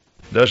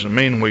Doesn't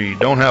mean we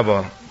don't have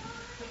a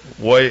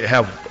way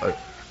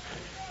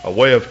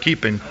of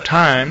keeping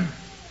time,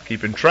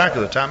 keeping track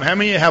of the time. How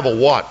many of you have a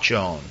watch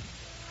on?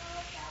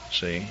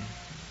 See,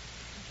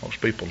 most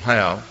people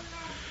have.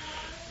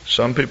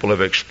 Some people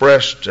have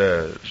expressed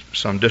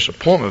some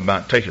disappointment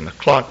about taking the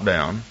clock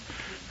down.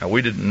 Now,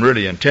 we didn't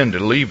really intend to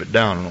leave it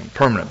down on a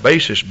permanent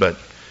basis, but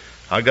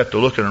I got to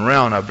looking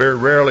around. I very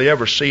rarely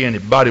ever see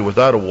anybody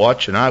without a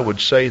watch, and I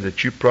would say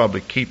that you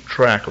probably keep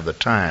track of the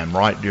time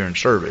right during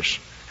service.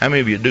 How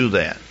many of you do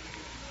that?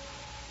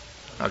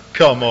 Now,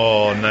 come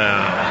on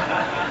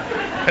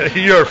now.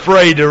 You're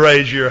afraid to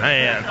raise your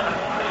hand.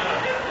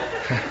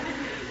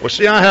 Well,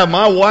 see, I have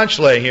my watch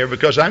laying here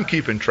because I'm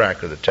keeping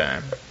track of the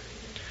time.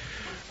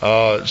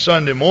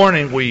 Sunday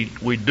morning,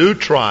 we do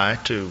try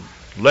to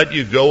let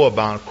you go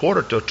about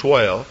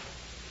 11:45.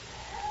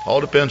 All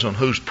depends on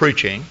who's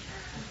preaching.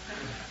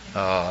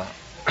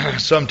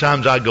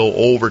 Sometimes I go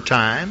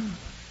overtime.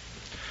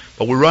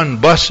 But we run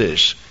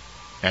buses,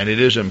 and it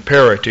is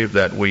imperative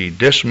that we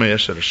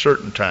dismiss at a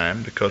certain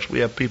time because we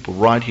have people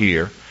right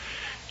here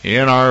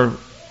in our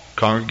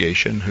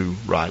congregation who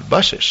ride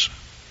buses.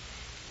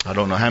 I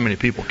don't know how many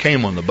people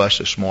came on the bus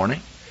this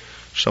morning.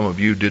 Some of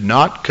you did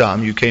not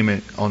come. You came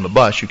in on the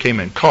bus. You came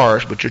in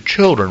cars, but your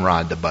children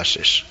ride the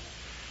buses.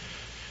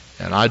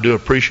 And I do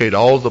appreciate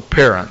all the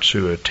parents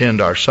who attend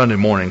our Sunday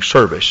morning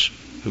service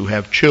who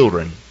have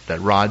children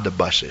that ride the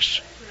buses.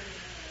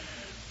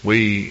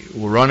 We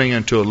were running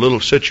into a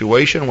little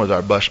situation with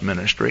our bus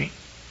ministry.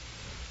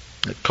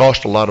 It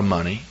cost a lot of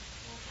money.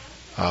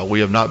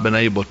 We have not been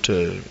able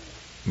to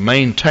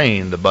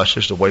maintain the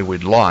buses the way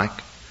we'd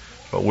like,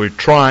 but we're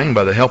trying,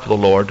 by the help of the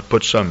Lord, to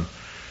put some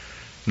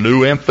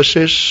new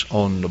emphasis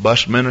on the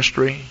bus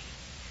ministry.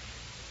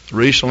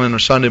 Recently in the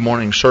Sunday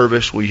morning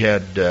service, we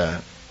had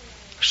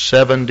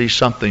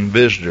 70-something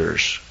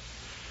visitors,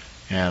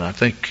 and I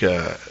think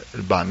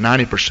about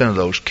 90% of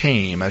those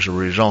came as a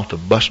result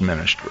of bus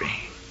ministry.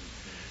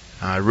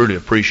 I really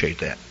appreciate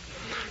that.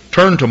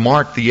 Turn to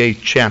Mark the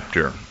 8th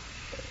chapter.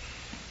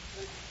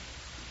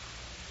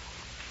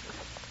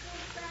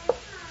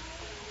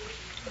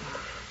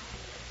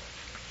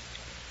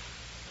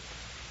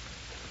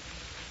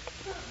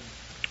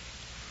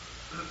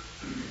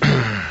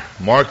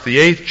 Mark the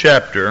 8th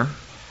chapter,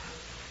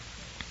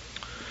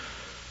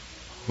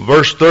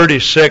 verse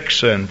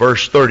 36 and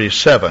verse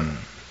 37.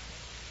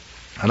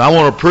 And I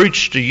want to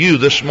preach to you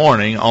this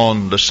morning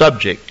on the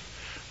subject,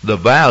 the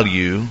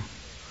value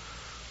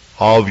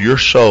of your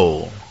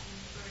soul.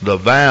 The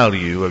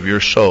value of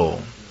your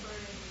soul.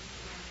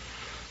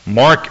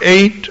 Mark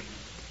 8,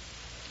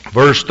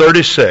 verse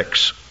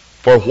 36.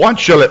 For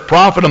what shall it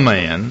profit a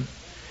man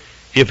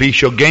if he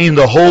shall gain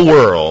the whole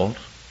world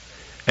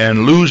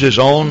and lose his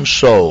own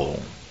soul?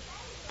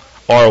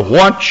 Or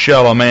what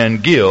shall a man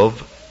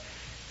give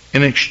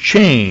in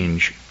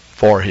exchange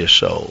for his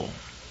soul?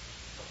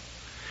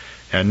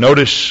 And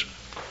notice,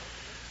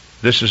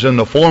 this is in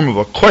the form of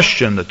a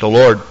question that the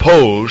Lord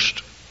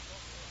posed.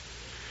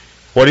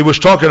 What he was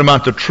talking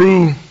about, the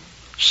true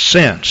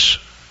sense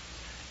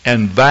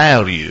and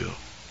value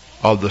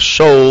of the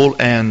soul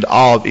and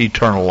of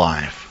eternal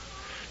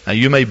life. Now,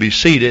 you may be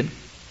seated.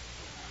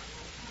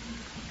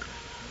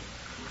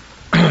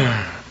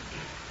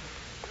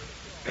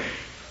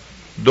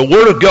 The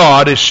Word of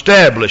God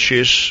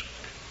establishes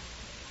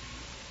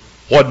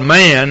what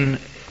man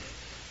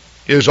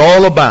is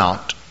all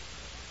about.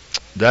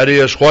 That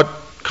is, what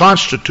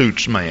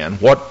constitutes man,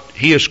 what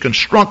he is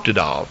constructed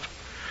of.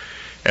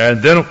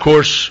 And then, of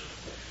course,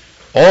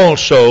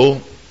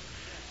 also,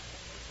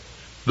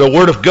 the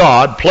Word of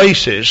God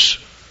places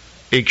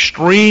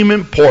extreme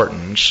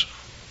importance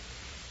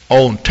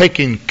on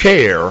taking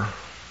care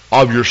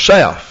of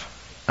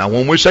yourself. Now,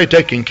 when we say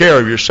taking care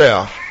of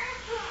yourself,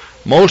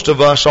 most of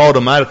us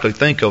automatically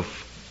think of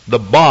the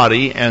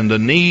body and the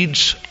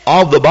needs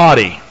of the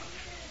body.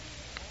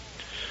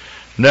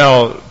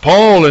 Now,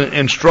 Paul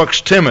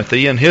instructs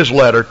Timothy in his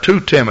letter to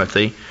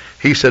Timothy.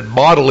 He said,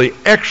 bodily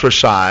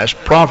exercise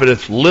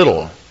profiteth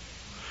little.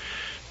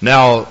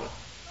 Now,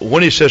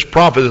 when he says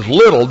profiteth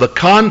little, the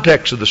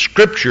context of the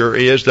Scripture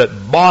is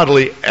that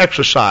bodily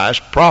exercise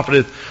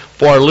profiteth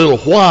for a little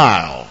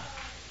while.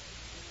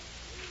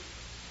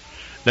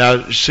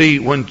 Now, see,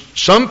 when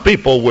some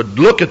people would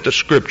look at the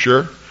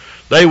Scripture,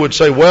 they would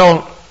say,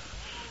 well,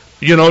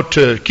 you know,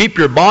 to keep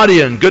your body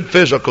in good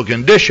physical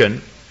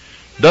condition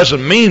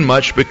doesn't mean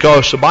much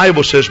because the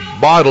Bible says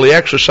bodily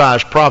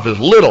exercise profiteth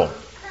little.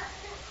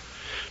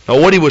 Now,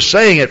 what he was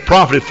saying, it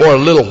profited for a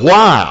little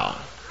while.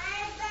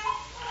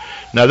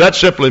 Now, that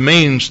simply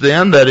means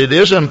then that it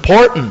is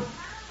important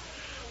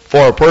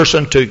for a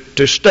person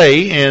to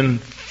stay in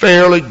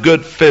fairly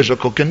good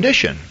physical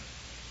condition.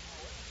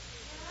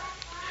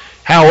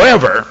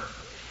 However,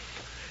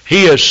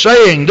 he is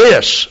saying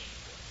this,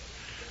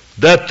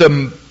 that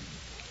the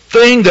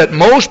thing that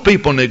most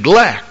people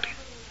neglect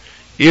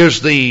is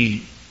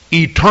the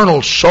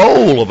eternal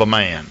soul of a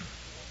man.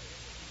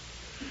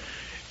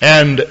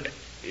 And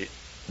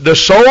the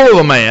soul of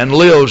a man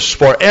lives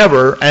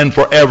forever and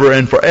forever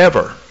and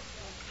forever.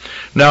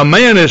 Now,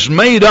 man is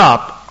made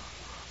up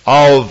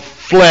of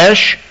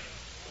flesh.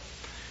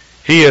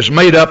 He is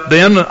made up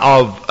then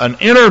of an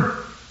inner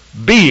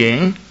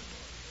being,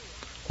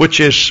 which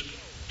is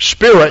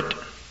spirit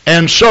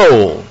and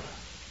soul.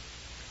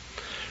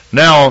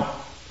 Now,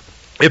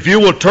 if you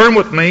will turn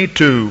with me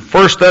to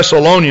 1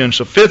 Thessalonians,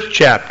 the 5th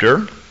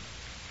chapter,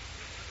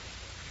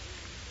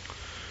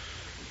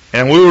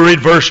 and we will read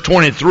verse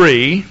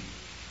 23.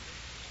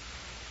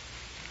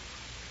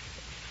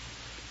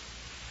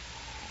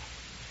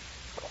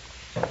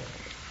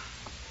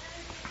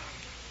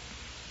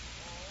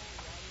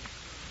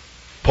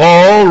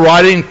 Paul,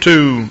 writing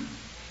to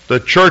the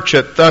church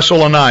at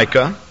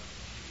Thessalonica,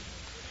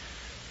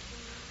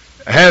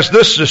 has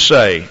this to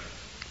say.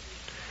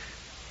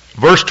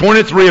 Verse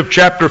 23 of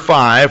chapter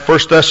 5,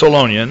 1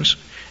 Thessalonians,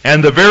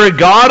 "And the very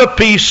God of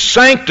peace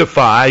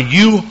sanctify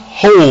you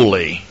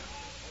wholly."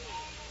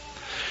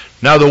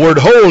 Now the word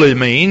holy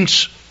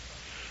means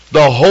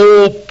the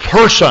whole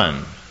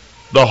person,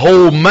 the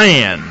whole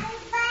man.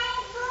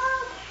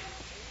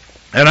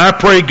 And I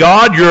pray,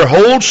 God, your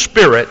whole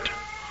spirit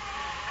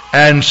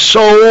and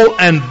soul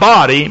and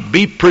body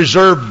be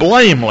preserved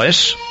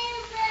blameless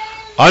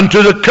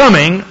unto the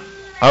coming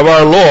of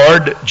our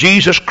Lord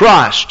Jesus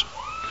Christ.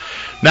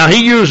 Now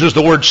he uses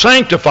the word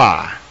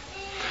sanctify.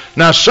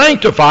 Now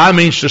sanctify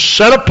means to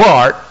set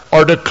apart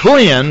or to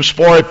cleanse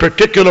for a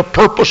particular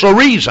purpose or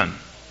reason.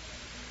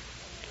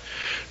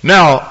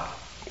 Now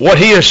what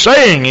he is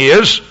saying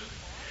is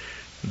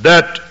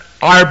that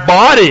our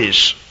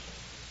bodies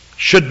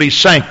should be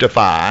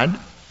sanctified,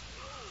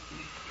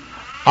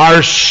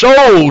 our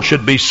soul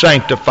should be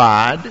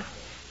sanctified,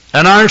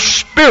 and our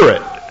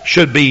spirit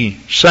should be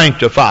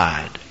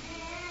sanctified.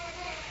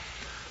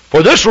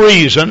 For this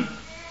reason,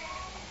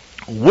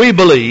 we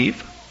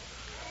believe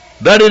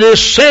that it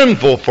is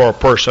sinful for a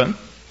person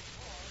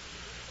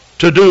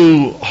to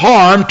do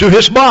harm to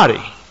his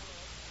body.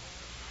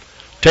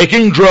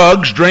 Taking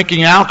drugs,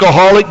 drinking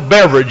alcoholic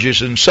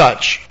beverages and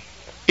such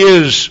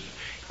is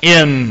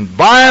in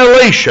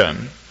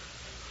violation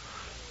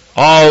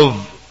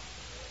of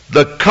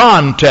the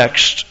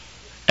context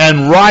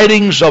and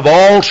writings of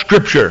all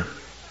Scripture.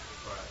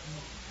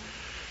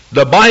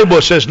 The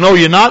Bible says, know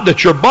ye not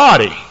that your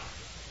body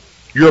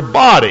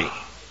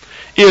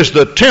is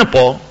the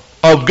temple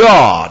of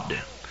God.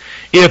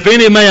 If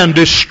any man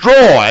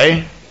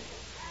destroy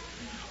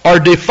or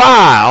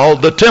defile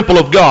the temple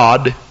of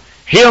God,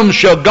 him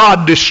shall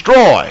God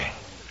destroy.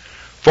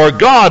 For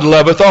God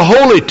loveth a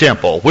holy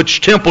temple,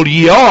 which temple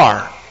ye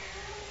are.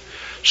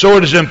 So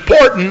it is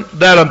important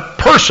that a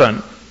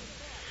person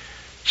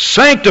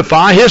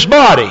sanctify his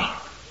body.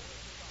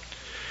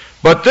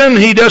 But then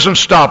he doesn't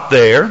stop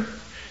there.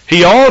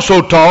 He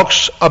also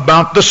talks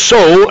about the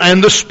soul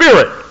and the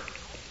spirit.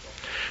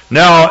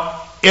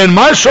 Now, in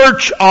my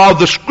search of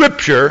the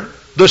Scripture,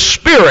 the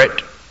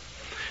spirit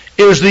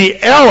is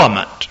the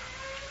element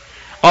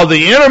of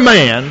the inner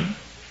man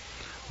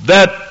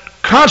that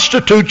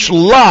constitutes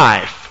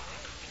life.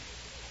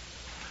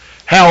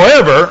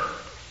 However,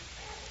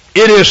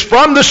 it is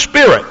from the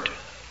spirit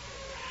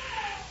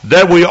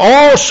that we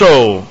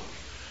also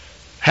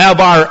have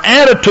our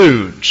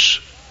attitudes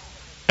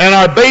and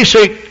our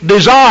basic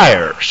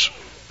desires.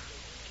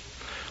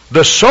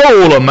 The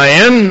soul of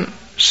man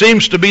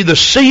seems to be the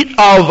seat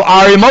of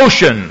our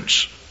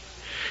emotions.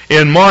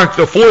 In Mark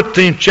the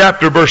 14th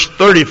chapter, verse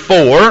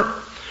 34,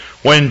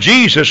 when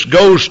Jesus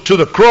goes to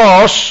the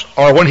cross,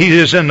 or when he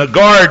is in the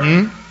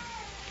garden,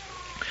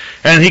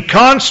 and he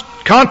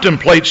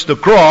contemplates the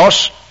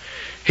cross,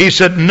 he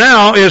said,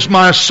 "Now is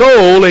my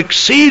soul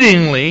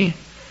exceedingly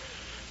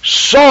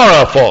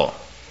sorrowful."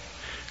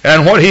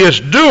 And what he is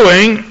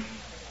doing,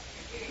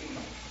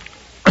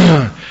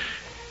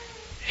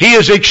 he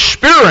is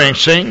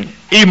experiencing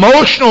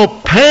emotional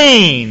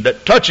pain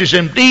that touches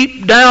him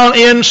deep down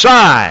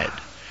inside.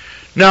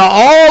 Now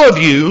all of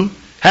you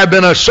have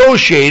been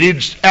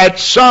associated at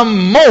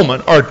some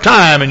moment or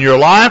time in your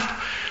life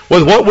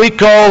with what we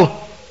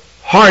call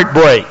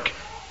heartbreak.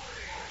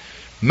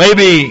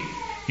 Maybe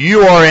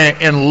you are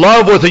in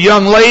love with a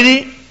young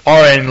lady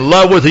or in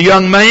love with a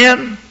young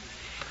man,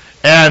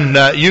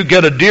 and you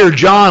get a Dear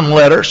John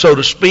letter, so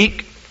to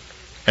speak,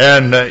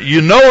 and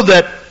you know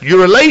that your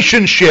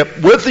relationship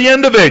with the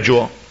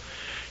individual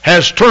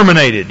has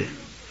terminated.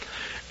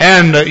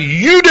 And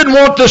you didn't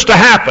want this to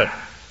happen,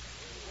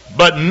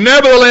 but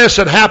nevertheless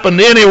it happened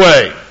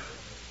anyway.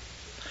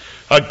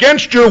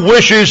 Against your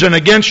wishes and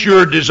against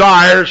your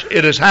desires,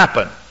 it has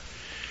happened.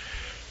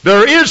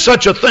 There is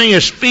such a thing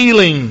as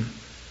feeling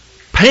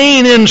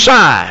pain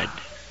inside.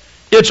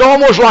 It's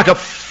almost like a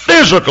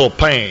physical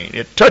pain.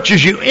 It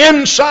touches you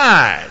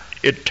inside.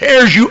 It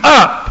tears you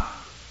up.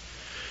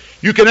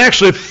 You can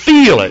actually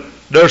feel it.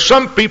 There are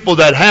some people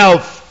that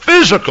have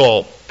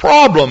physical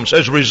problems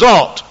as a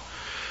result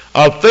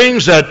of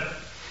things that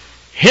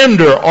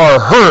hinder or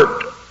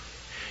hurt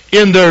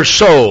in their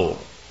soul.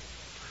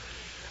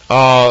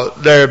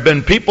 There have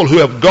been people who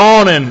have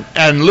gone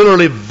and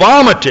literally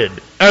vomited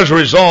as a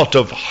result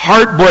of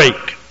heartbreak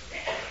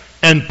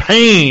and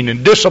pain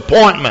and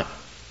disappointment,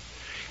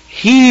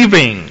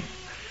 heaving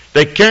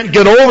They can't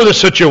get over the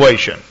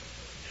situation.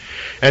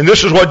 And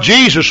this is what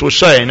Jesus was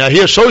saying. Now, he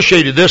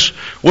associated this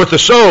with the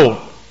soul.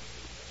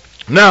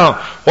 Now,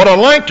 what I'd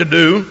like to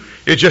do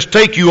is just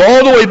take you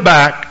all the way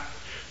back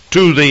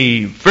to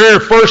the very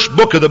first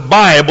book of the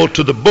Bible,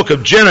 to the book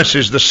of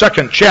Genesis, the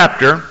 2nd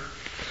chapter.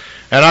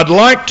 And I'd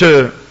like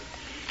to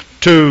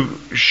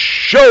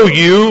show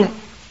you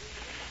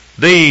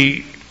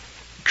the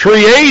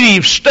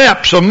creative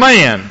steps of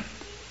man.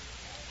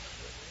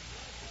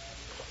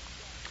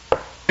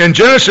 In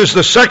Genesis,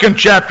 the 2nd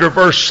chapter,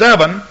 verse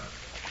 7,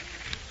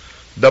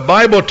 the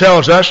Bible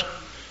tells us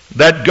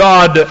that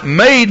God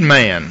made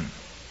man.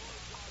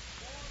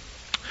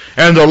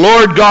 And the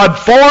Lord God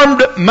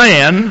formed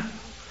man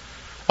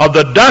of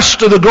the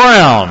dust of the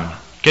ground.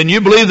 Can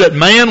you believe that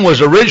man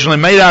was originally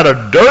made out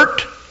of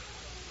dirt,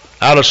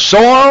 out of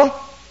soil,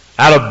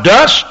 out of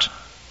dust?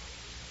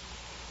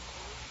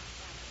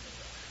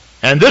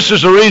 And this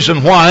is the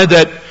reason why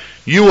that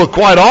you will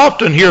quite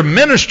often hear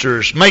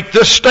ministers make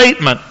this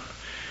statement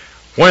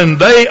when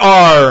they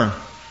are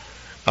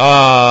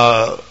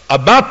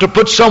about to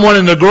put someone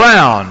in the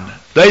ground.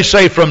 They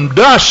say, from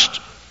dust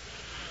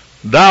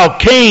thou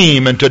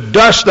came, and to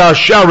dust thou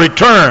shalt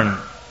return.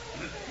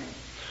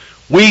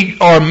 We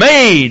are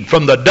made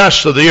from the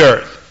dust of the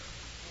earth.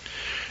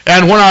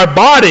 And when our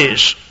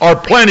bodies are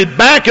planted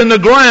back in the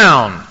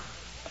ground,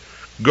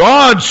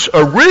 God's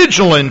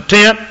original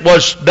intent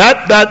was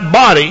that that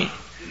body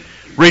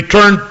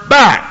returned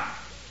back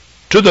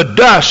to the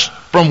dust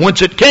from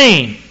whence it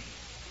came.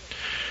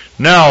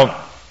 Now,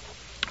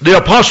 the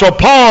Apostle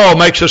Paul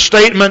makes a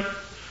statement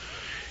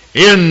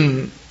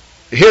in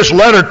his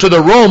letter to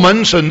the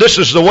Romans, and this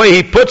is the way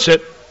he puts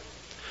it.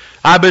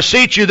 I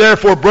beseech you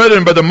therefore,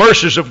 brethren, by the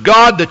mercies of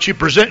God, that you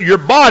present your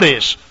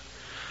bodies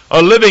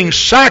a living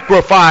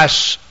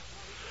sacrifice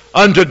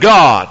unto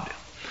God.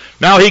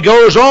 Now he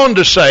goes on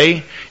to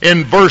say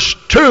in verse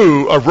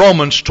 2 of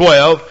Romans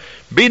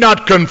 12, be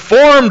not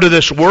conformed to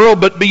this world,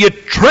 but be ye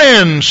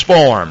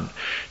transformed.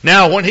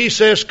 Now when he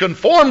says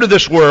conform to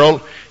this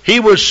world, he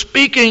was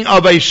speaking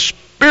of a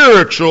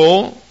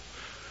spiritual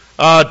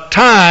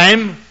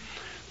time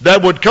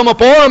that would come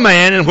upon a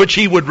man in which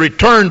he would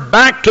return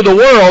back to the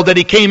world that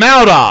he came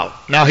out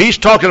of. Now he's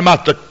talking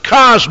about the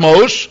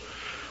cosmos,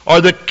 or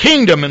the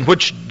kingdom in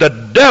which the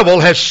devil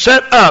has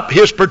set up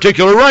his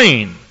particular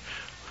reign.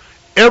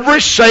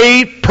 Every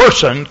saved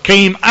person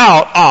came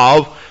out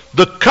of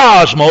the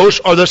cosmos,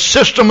 or the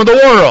system of the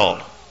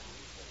world.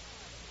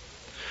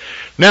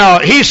 Now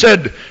he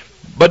said,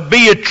 but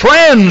be ye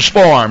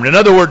transformed. In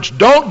other words,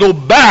 don't go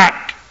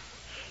back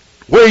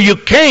where you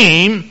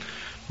came,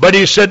 but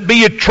he said, be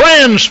ye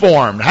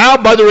transformed. How?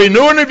 By the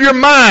renewing of your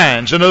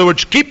minds. In other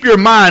words, keep your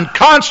mind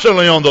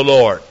constantly on the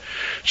Lord,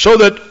 so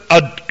that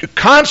a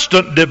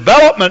constant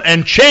development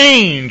and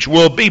change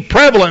will be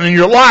prevalent in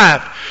your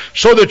life,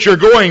 so that you're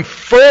going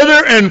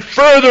further and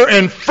further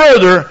and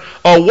further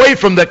away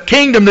from the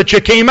kingdom that you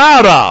came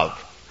out of.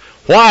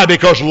 Why?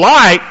 Because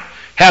light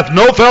hath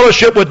no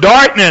fellowship with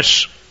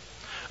darkness.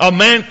 A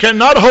man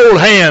cannot hold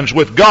hands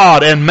with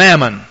God and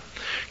mammon.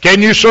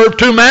 Can you serve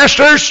two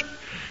masters?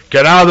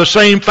 Can out of the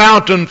same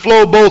fountain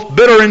flow both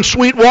bitter and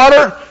sweet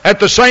water at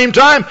the same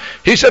time?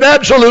 He said,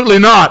 absolutely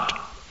not.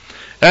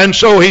 And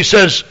so he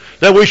says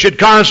that we should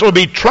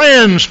constantly be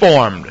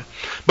transformed.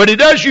 But he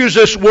does use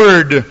this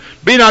word,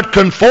 be not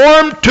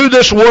conformed to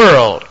this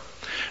world.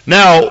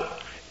 Now,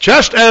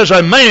 just as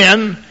a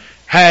man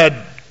had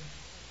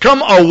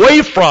come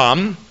away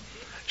from,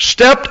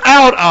 stepped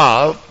out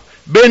of,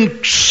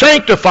 been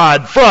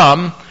sanctified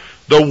from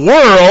the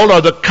world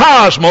or the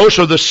cosmos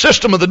or the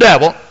system of the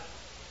devil,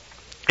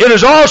 it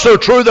is also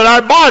true that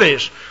our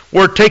bodies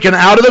were taken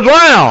out of the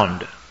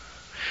ground.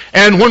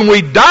 And when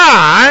we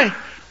die,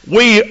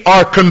 we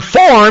are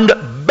conformed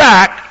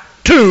back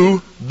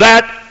to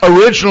that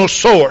original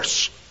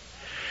source.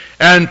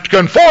 And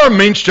conform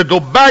means to go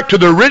back to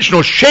the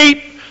original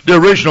shape, the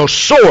original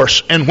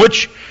source in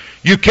which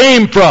you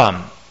came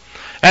from.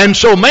 And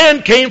so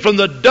man came from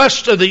the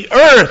dust of the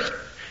earth,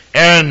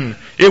 and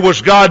it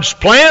was God's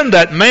plan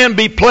that man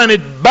be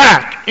planted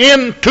back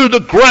into the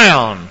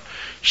ground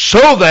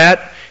so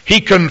that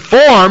he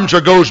conforms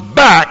or goes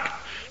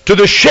back to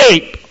the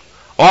shape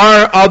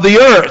of the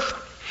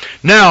earth.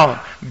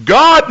 Now,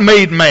 God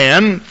made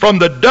man from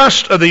the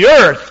dust of the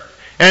earth,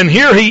 and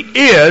here he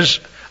is,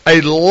 a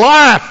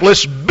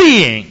lifeless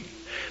being.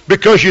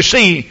 Because you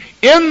see,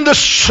 in the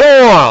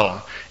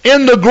soil,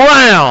 in the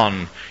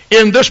ground,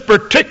 in this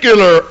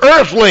particular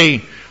earthly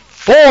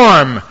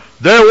form,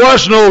 there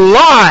was no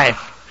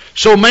life.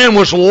 So man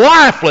was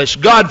lifeless.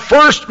 God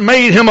first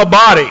made him a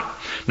body.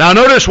 Now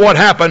notice what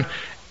happened.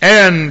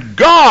 And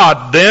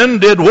God then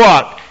did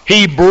what?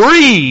 He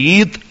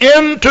breathed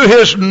into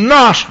his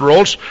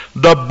nostrils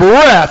the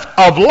breath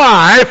of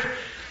life,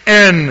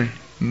 and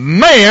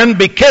man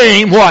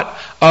became what?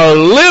 A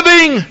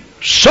living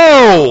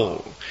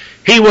soul.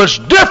 He was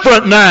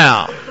different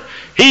now.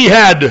 He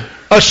had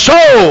a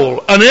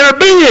soul, an inner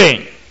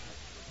being.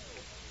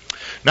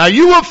 Now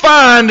you will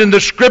find in the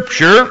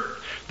Scripture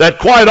that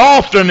quite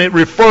often it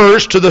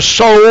refers to the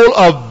soul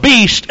of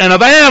beasts and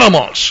of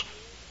animals.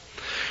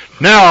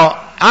 Now,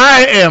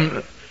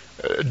 I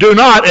do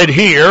not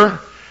adhere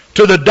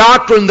to the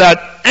doctrine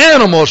that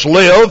animals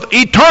live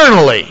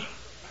eternally.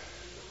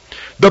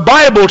 The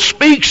Bible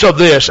speaks of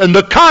this, and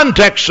the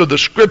context of the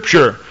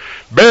Scripture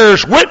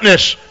bears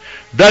witness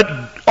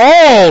that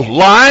all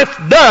life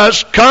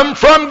does come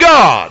from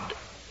God.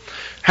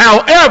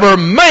 However,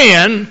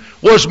 man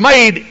was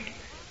made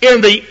in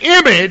the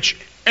image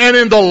and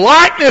in the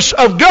likeness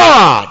of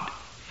God.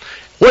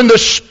 When the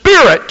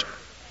spirit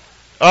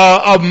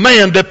of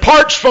man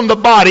departs from the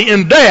body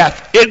in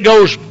death, it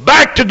goes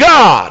back to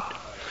God.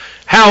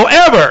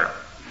 However,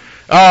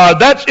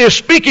 that is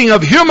speaking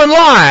of human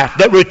life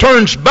that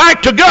returns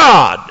back to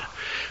God.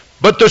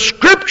 But the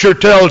Scripture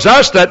tells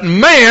us that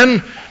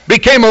man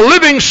became a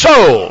living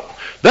soul.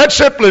 That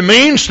simply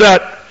means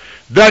that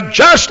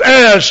just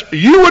as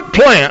you would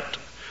plant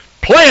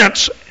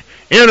plants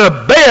in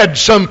a bed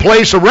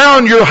someplace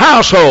around your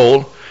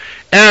household,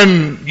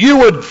 and you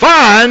would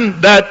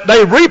find that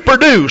they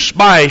reproduce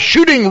by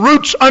shooting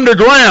roots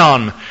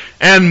underground,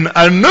 and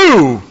a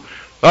new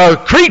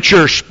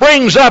creature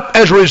springs up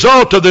as a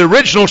result of the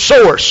original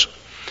source,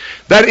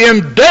 that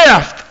in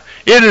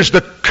death it is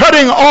the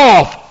cutting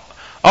off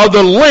of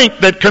the link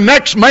that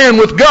connects man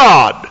with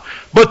God.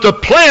 But the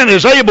plant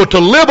is able to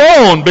live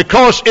on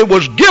because it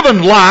was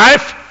given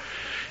life,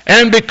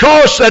 and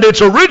because that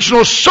its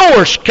original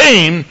source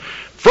came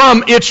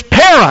from its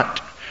parent.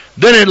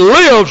 Then it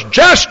lives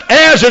just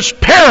as its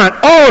parent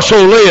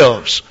also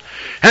lives.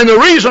 And the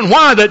reason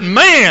why that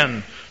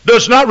man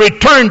does not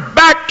return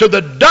back to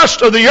the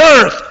dust of the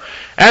earth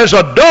as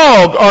a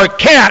dog or a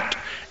cat,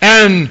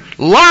 and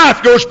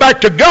life goes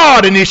back to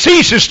God and he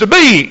ceases to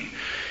be,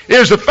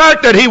 is the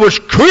fact that he was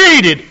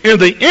created in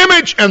the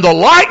image and the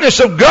likeness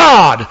of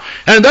God.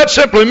 And that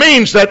simply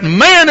means that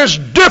man is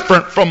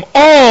different from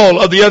all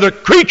of the other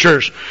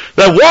creatures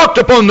that walked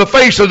upon the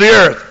face of the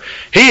earth.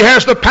 He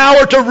has the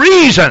power to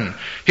reason.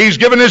 He's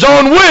given his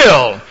own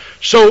will.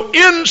 So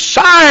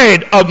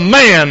inside of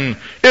man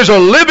is a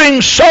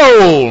living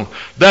soul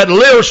that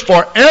lives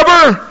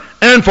forever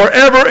and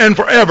forever and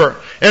forever.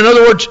 In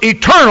other words,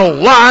 eternal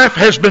life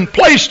has been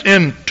placed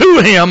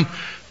into him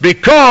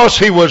because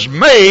he was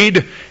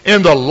made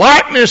in the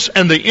likeness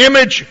and the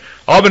image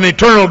of an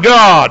eternal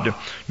God.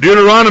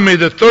 Deuteronomy,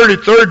 the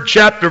 33rd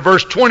chapter,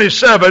 verse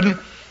 27,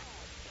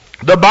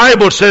 the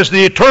Bible says,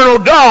 "The eternal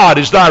God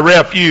is thy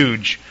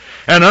refuge,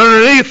 and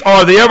underneath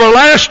are the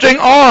everlasting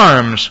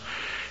arms.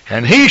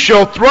 And he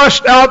shall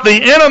thrust out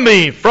the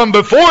enemy from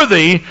before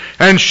thee,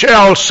 and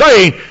shall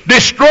say,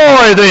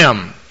 destroy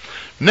them."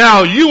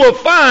 Now, you will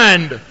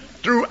find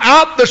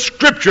throughout the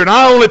Scripture, and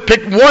I only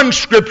picked one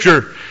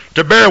Scripture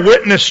to bear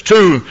witness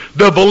to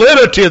the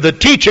validity of the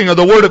teaching of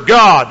the Word of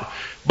God.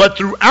 But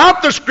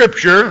throughout the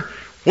Scripture,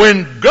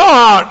 when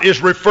God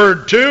is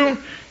referred to,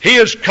 He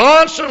is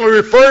constantly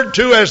referred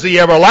to as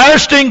the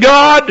everlasting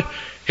God.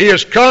 He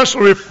is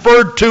constantly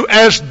referred to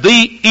as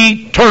the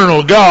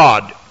eternal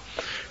God.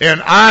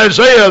 In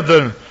Isaiah,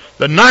 the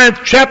 9th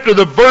chapter,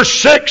 the verse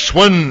 6,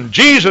 when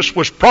Jesus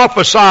was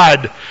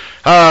prophesied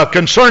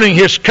concerning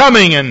His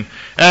coming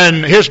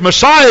and His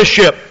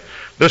Messiahship,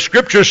 the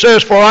Scripture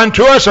says, "For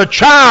unto us a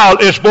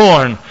child is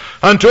born,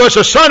 unto us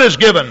a son is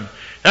given,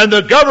 and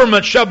the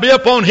government shall be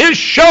upon His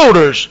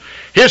shoulders.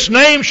 His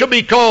name shall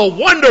be called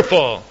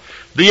Wonderful,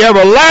 the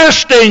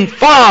Everlasting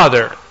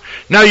Father."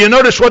 Now you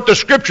notice what the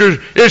Scripture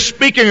is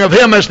speaking of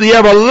Him as the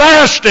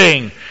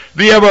everlasting,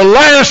 the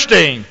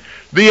everlasting,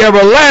 the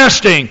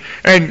everlasting.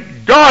 And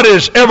God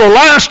is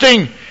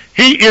everlasting.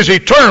 He is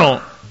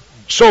eternal.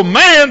 So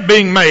man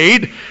being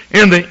made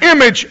in the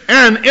image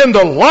and in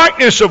the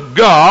likeness of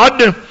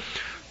God,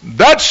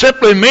 that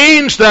simply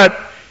means that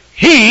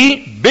he,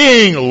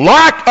 being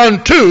like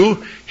unto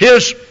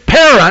his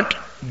parent,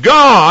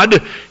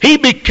 God, he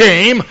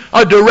became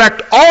a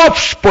direct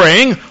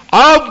offspring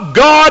of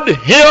God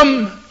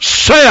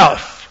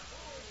Himself.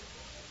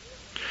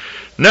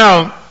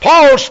 Now,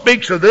 Paul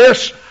speaks of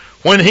this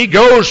when he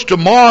goes to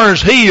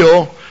Mars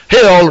Hill,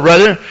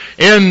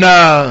 in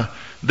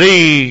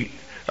the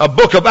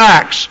book of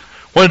Acts.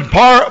 When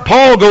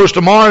Paul goes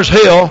to Mars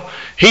Hill,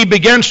 he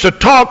begins to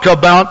talk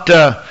about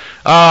the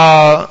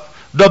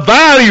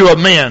value of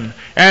men.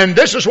 And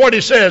this is what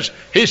he says.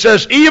 He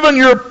says, "Even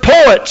your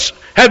poets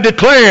have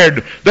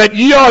declared that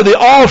ye are the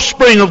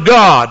offspring of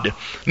God."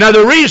 Now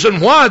the reason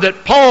why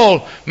that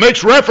Paul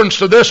makes reference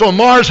to this on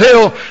Mars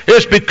Hill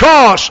is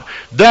because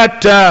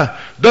that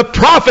the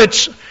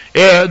prophets,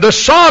 the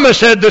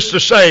psalmist had this to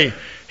say.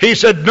 He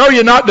said, "Know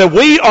ye not that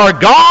we are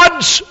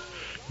gods?"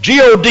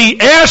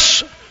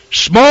 G-O-D-S,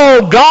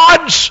 small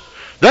gods.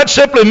 That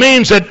simply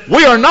means that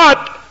we are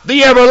not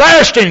the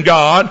everlasting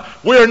God.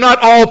 We are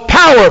not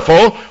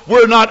all-powerful.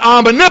 We're not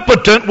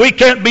omnipotent. We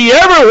can't be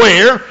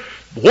everywhere.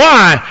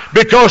 Why?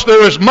 Because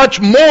there is much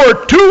more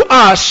to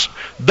us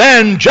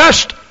than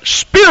just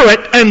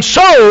spirit and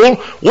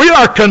soul. We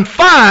are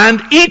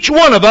confined, each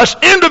one of us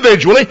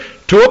individually,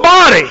 to a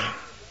body.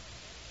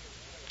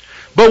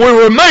 but we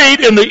were made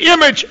in the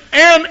image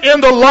and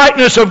in the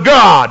likeness of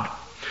God.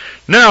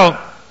 Now,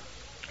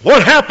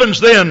 what happens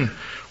then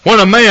when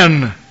a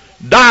man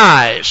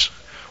dies?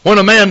 When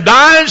a man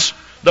dies,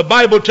 the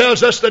Bible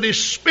tells us that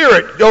his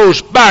spirit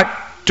goes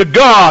back to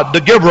God,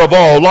 the giver of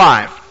all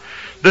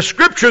life. The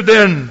Scripture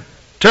then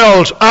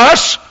tells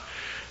us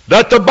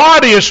that the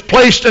body is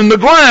placed in the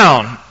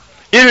ground.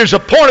 It is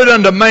appointed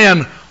unto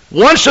man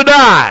once to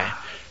die,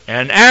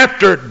 and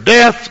after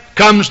death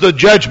comes the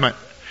judgment.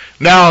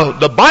 Now,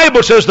 the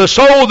Bible says, the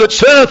soul that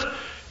sinneth,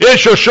 it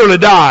shall surely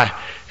die.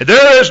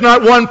 There is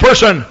not one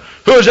person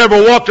who has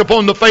ever walked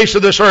upon the face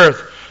of this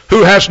earth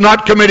who has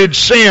not committed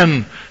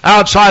sin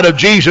outside of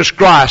Jesus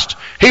Christ.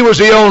 He was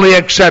the only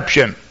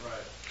exception.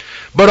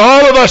 But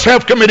all of us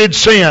have committed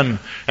sin,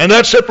 and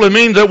that simply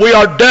means that we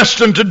are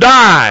destined to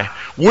die.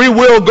 We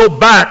will go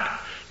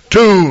back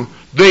to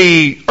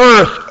the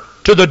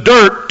earth, to the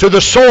dirt, to the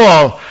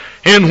soil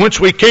in which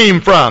we came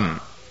from.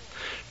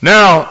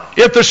 Now,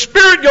 if the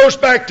spirit goes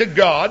back to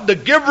God, the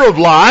giver of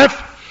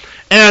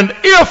life, and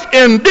if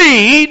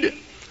indeed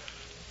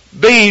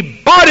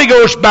the body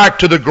goes back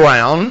to the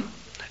ground,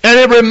 and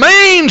it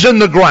remains in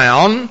the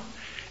ground,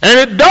 and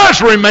it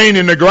does remain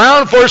in the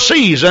ground for a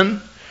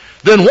season,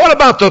 then what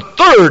about the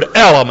third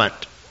element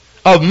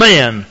of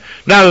man?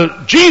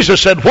 Now, Jesus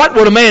said, what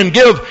would a man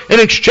give in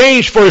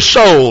exchange for his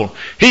soul?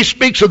 He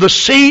speaks of the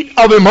seat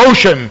of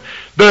emotion,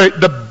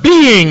 the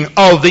being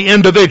of the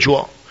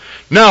individual.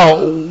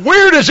 Now,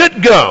 where does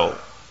it go?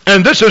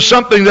 And this is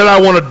something that I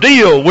want to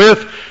deal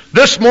with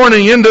this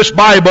morning in this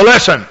Bible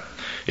lesson.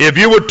 If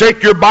you would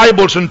take your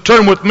Bibles and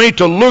turn with me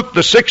to Luke,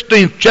 the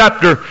 16th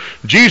chapter,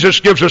 Jesus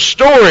gives a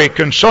story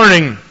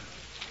concerning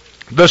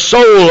the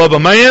soul of a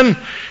man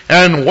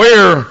and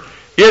where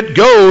it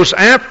goes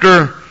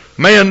after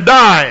man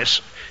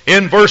dies.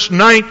 In verse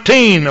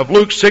 19 of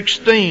Luke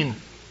 16,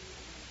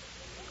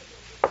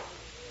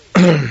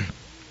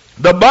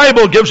 the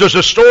Bible gives us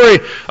a story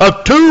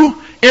of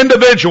two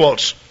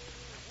individuals.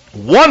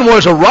 One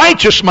was a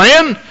righteous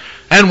man,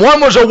 and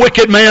one was a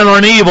wicked man or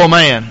an evil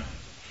man.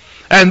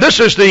 And this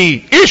is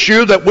the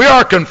issue that we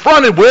are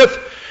confronted with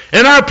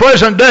in our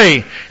present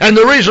day. And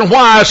the reason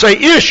why I say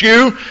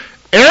issue,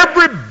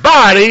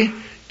 everybody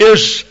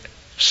is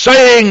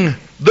saying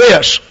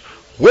this: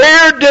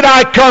 where did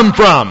I come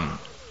from?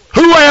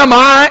 Who am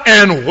I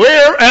and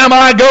where am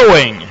I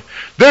going?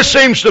 This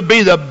seems to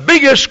be the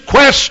biggest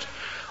quest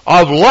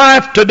of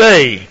life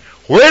today.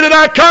 Where did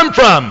I come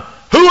from?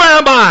 Who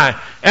am I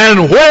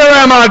and where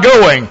am I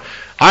going?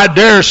 I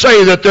dare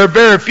say that there are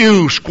very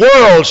few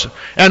squirrels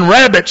and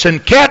rabbits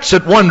and cats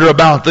that wonder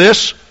about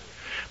this.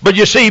 But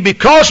you see,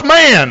 because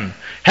man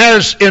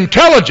has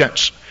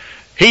intelligence,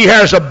 he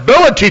has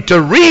ability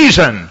to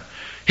reason.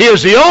 He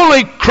is the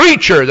only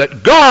creature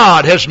that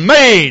God has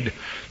made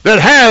that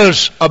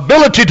has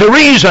ability to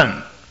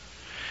reason.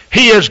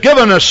 He has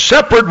given us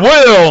separate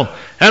will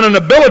and an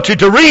ability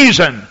to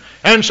reason.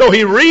 And so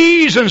he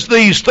reasons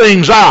these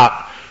things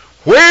out.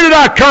 Where did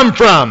I come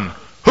from?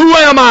 Who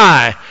am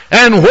I?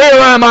 And where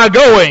am I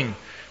going?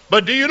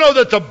 But do you know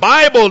that the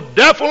Bible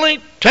definitely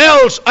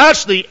tells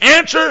us the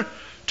answer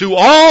to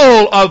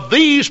all of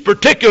these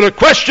particular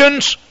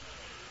questions?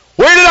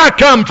 Where did I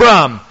come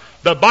from?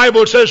 The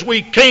Bible says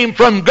we came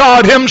from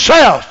God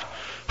Himself.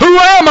 Who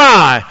am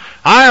I?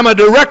 I am a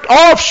direct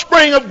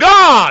offspring of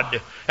God.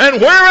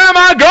 And where am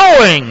I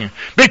going?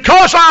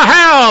 Because I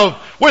have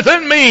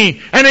within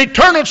me an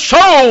eternal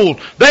soul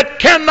that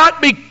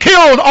cannot be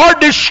killed or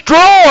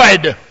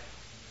destroyed.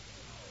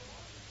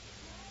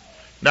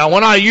 Now,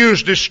 when I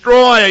use destroy,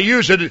 I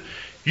use it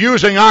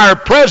using our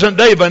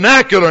present-day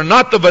vernacular,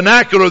 not the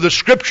vernacular of the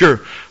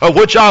Scripture, of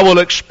which I will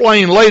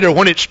explain later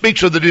when it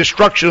speaks of the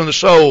destruction of the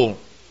soul.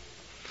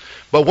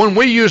 But when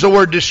we use the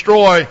word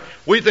destroy,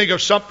 we think of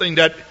something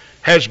that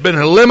has been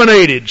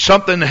eliminated,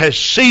 something that has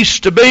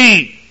ceased to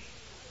be.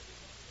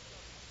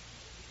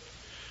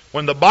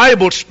 When the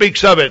Bible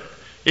speaks of it,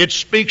 it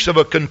speaks of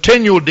a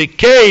continual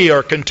decay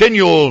or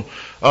continual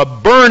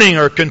burning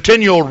or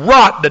continual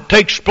rot that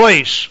takes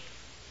place.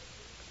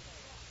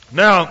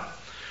 Now,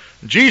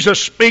 Jesus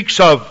speaks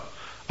of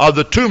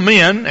the two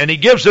men, and He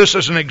gives this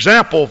as an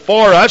example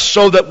for us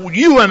so that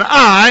you and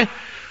I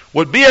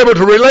would be able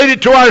to relate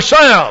it to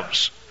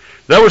ourselves.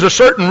 There was a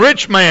certain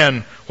rich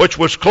man which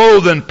was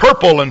clothed in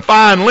purple and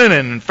fine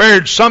linen and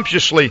fared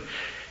sumptuously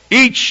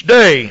each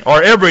day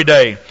or every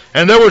day.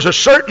 And there was a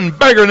certain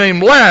beggar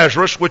named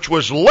Lazarus which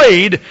was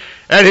laid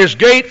at his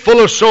gate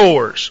full of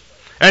sores,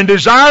 and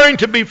desiring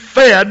to be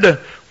fed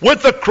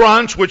with the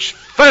crumbs which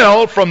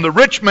fell from the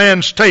rich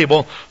man's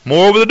table.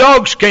 Moreover, the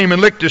dogs came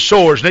and licked his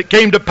sores. And it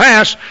came to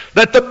pass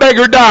that the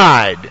beggar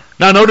died.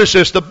 Now notice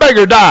this, the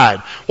beggar died.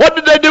 What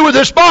did they do with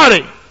his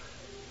body?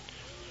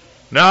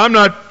 Now I'm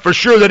not for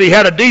sure that he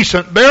had a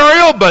decent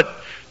burial,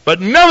 but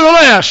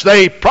nevertheless,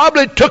 they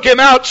probably took him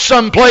out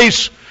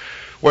someplace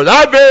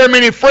without very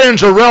many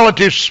friends or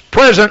relatives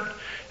present,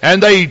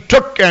 and they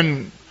took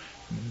and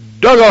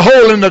dug a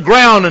hole in the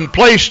ground and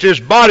placed his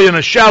body in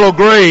a shallow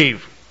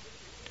grave.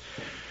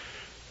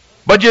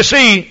 But you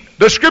see,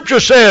 the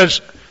Scripture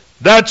says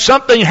that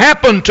something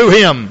happened to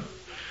him.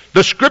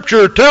 The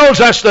Scripture tells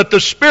us that the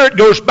spirit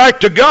goes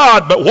back to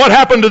God, but what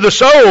happened to the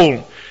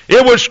soul?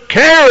 It was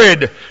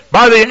carried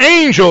by the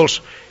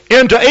angels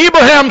into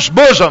Abraham's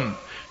bosom.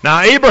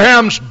 Now,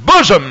 Abraham's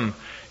bosom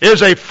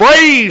is a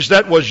phrase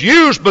that was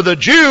used by the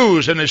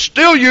Jews and is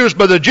still used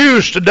by the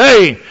Jews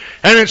today,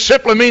 and it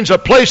simply means a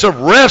place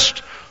of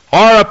rest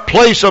or a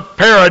place of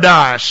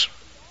paradise.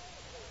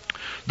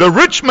 The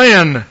rich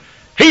man,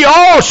 he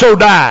also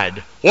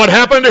died. What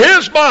happened to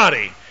his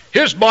body?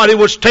 His body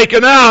was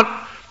taken out,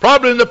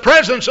 probably in the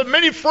presence of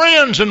many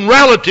friends and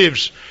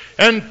relatives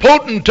and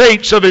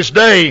potentates of his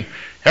day,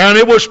 and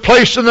it was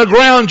placed in the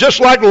ground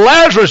just like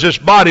Lazarus'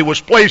 body was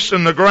placed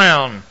in the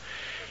ground.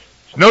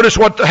 Notice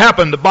what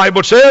happened. The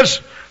Bible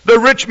says the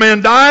rich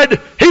man died.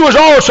 He was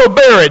also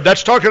buried.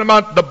 That's talking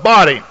about the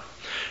body.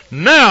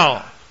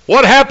 Now,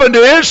 what happened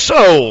to his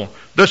soul?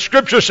 The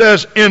Scripture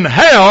says, in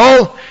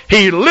hell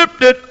he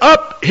lifted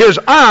up his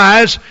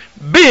eyes,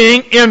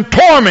 being in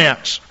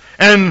torments,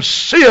 and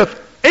seeth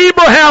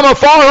Abraham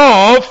afar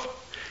off,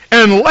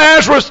 and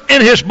Lazarus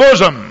in his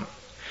bosom.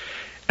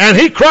 And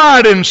he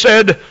cried and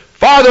said,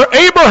 Father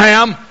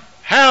Abraham,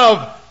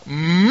 have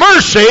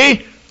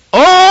mercy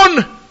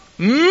on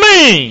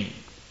me.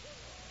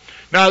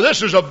 Now,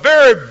 this is a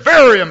very,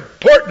 very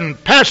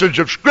important passage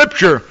of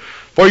Scripture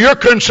for your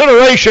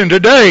consideration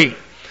today.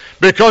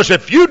 Because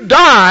if you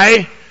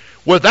die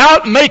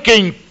without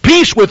making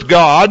peace with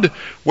God,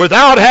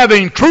 without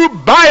having true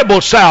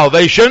Bible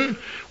salvation,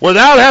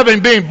 without having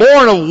been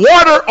born of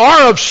water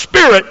or of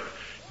spirit,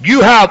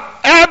 you have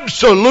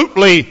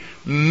absolutely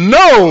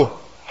no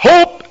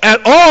hope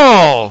at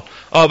all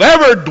of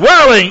ever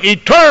dwelling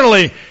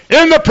eternally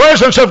in the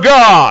presence of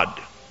God.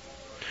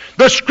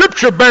 The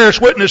Scripture bears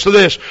witness to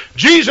this.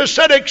 Jesus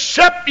said,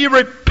 except ye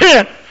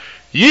repent,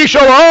 ye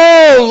shall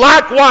all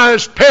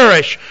likewise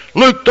perish.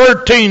 Luke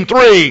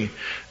 13:3.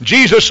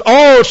 Jesus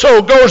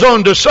also goes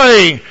on to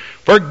say,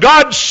 for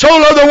God so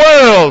loved the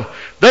world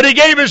that he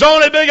gave his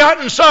only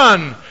begotten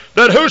Son,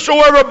 that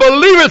whosoever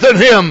believeth in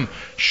him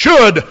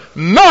should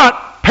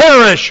not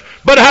perish,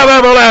 but have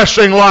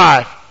everlasting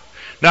life.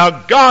 Now,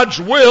 God's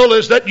will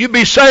is that you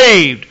be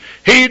saved.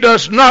 He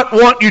does not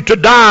want you to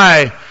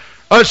die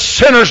a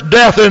sinner's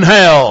death in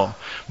hell.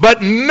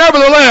 But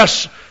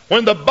nevertheless,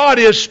 when the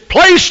body is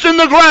placed in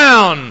the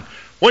ground,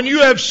 when you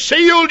have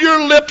sealed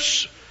your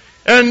lips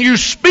and you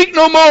speak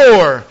no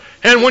more,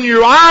 and when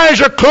your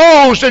eyes are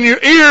closed and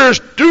your ears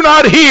do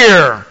not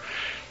hear,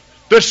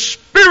 the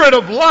spirit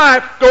of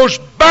life goes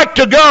back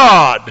to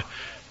God.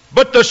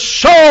 But the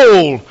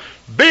soul,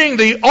 being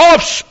the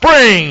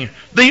offspring,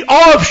 the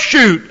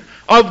offshoot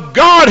of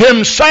God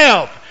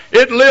himself,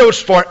 it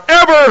lives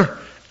forever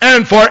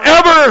and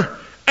forever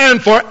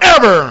and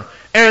forever.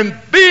 And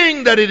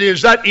being that it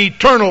is that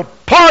eternal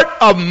part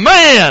of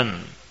man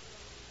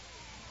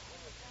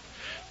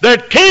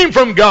that came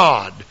from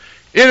God,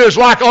 it is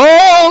like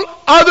all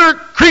other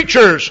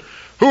creatures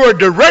who are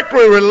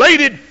directly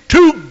related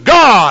to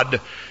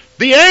God.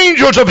 The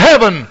angels of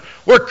heaven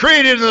were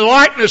created in the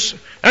likeness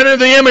and in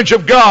the image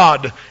of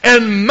God.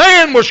 And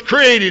man was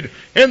created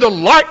in the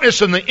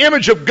likeness and the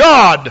image of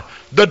God.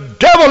 The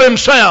devil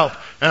himself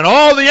and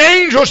all the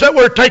angels that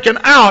were taken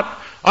out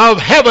of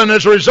heaven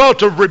as a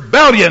result of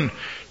rebellion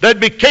that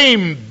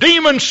became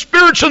demon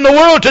spirits in the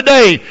world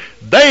today,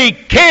 they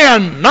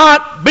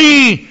cannot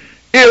be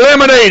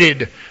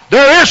eliminated.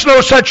 There is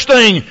no such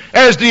thing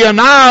as the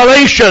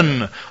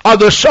annihilation of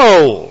the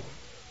soul,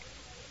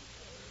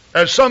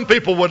 as some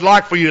people would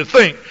like for you to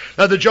think.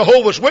 Now, the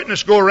Jehovah's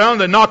Witnesses go around,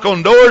 they knock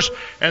on doors,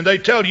 and they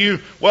tell you,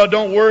 well,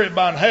 don't worry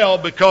about hell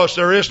because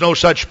there is no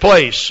such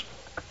place.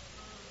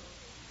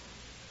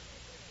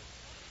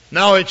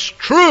 Now, it's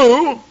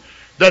true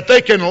that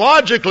they can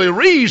logically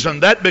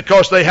reason that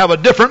because they have a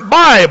different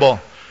Bible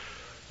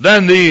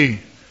than the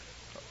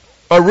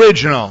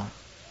original.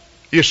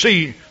 You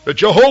see, the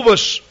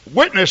Jehovah's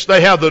Witnesses,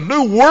 they have the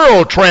New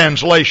World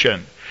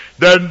Translation.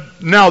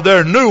 Now,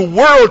 their New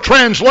World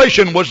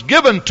Translation was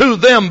given to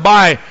them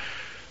by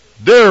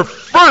their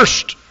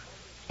first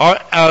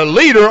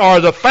leader or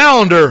the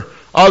founder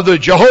of the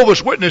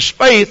Jehovah's Witness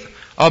faith,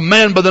 a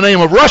man by the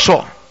name of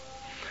Russell.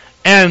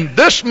 And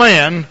this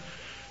man,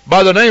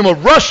 by the name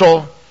of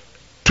Russell,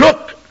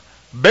 took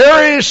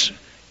Barry's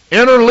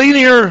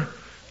interlinear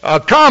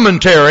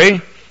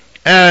commentary,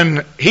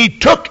 and he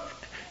took,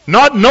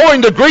 not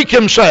knowing the Greek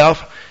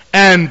himself,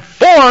 and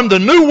formed the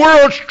New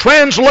World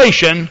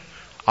Translation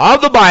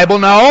of the Bible.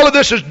 Now, all of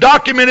this is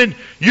documented.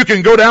 You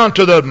can go down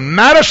to the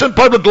Madison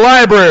Public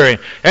Library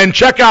and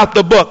check out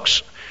the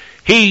books.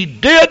 He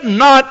did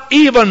not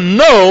even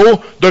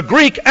know the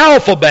Greek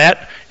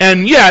alphabet,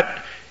 and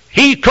yet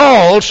he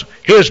calls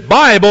his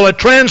Bible a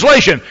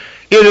translation.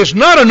 It is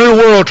not a New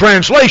World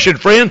Translation,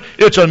 friend.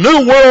 It's a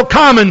New World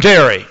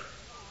Commentary.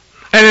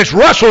 And it's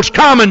Russell's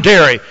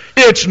commentary.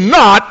 It's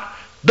not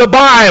the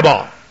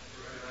Bible.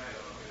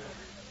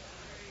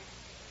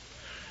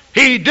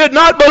 He did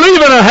not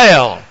believe in a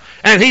hell.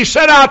 And he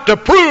set out to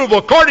prove,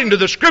 according to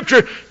the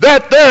Scripture,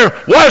 that there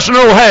was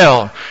no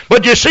hell.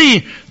 But you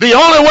see, the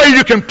only way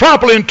you can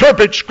properly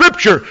interpret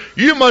Scripture,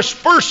 you must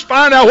first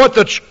find out what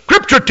the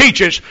Scripture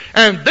teaches,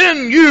 and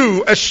then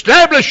you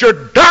establish your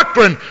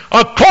doctrine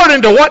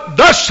according to what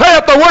thus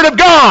saith the Word of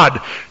God.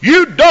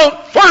 You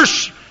don't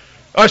first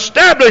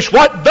establish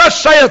what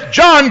thus saith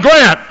John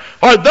Grant,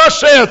 or thus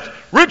saith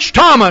Rich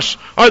Thomas,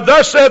 or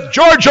thus saith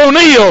George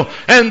O'Neill,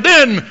 and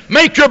then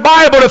make your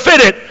Bible to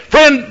fit it.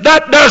 Friend,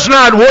 that does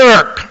not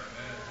work.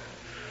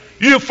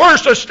 You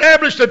first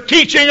establish the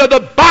teaching of the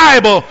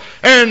Bible,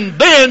 and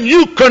then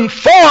you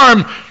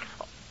conform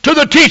to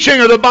the teaching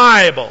of the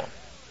Bible.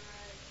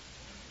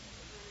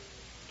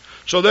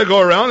 So they go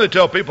around, they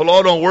tell people,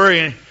 oh, don't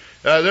worry,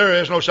 there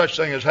is no such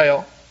thing as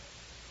hell.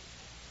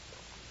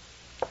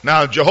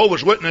 Now,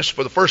 Jehovah's Witness,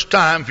 for the first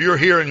time, if you're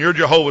here and you're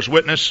Jehovah's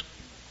Witness,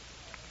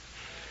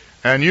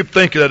 and you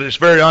think that it's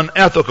very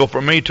unethical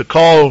for me to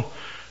call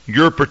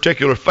your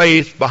particular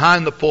faith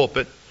behind the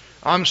pulpit,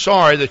 I'm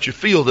sorry that you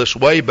feel this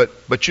way,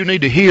 but you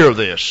need to hear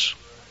this.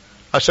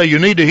 I say you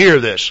need to hear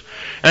this.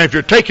 And if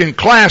you're taking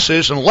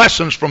classes and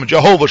lessons from a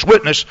Jehovah's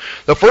Witness,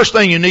 the first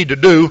thing you need to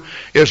do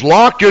is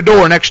lock your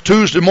door next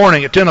Tuesday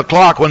morning at 10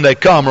 o'clock when they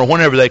come, or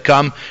whenever they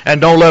come, and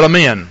don't let them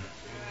in.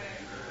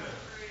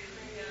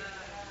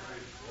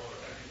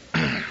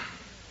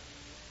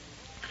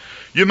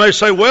 You may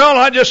say, well,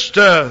 I just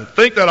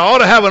think that I ought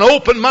to have an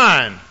open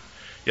mind.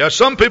 Yeah,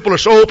 some people are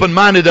so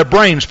open-minded their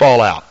brains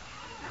fall out.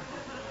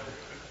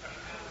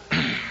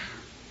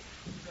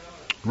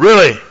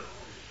 Really.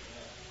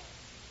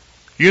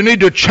 You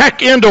need to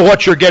check into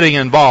what you're getting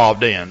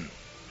involved in.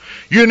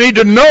 You need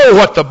to know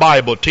what the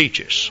Bible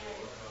teaches.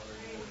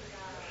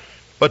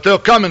 But they'll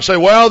come and say,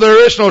 well,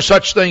 there is no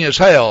such thing as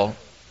hell.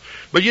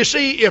 But you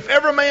see, if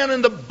every man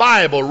in the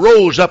Bible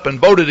rose up and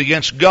voted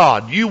against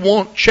God, you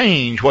won't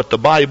change what the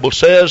Bible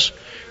says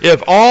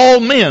if all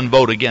men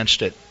vote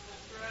against it.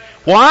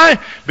 Why?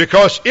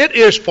 Because it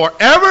is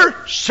forever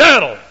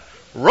settled.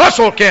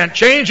 Russell can't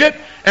change it,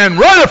 and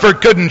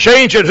Rutherford couldn't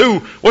change it,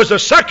 who was the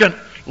second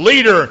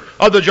leader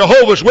of the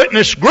Jehovah's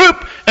Witness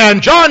group,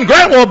 and John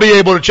Grant won't be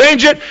able to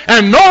change it,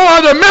 and no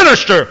other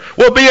minister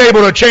will be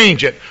able to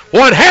change it.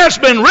 What has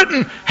been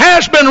written,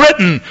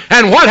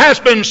 and what has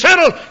been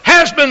settled,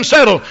 has been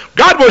settled.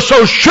 God was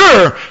so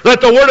sure that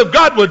the Word of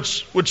God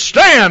would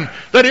stand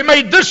that He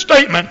made this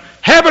statement,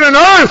 heaven and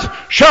earth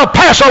shall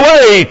pass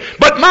away,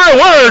 but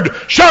my word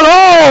shall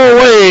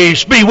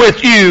always be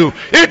with you.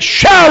 It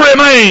shall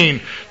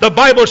remain. The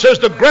Bible says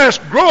the grass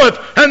groweth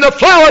and the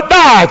flower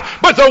dieth,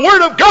 but the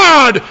Word of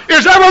God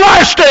is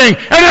everlasting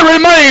and it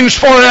remains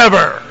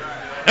forever.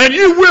 And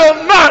you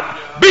will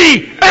not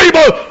be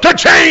able to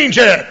change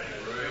it.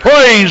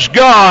 Praise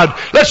God.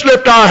 Let's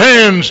lift our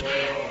hands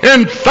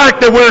in fact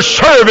that we're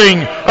serving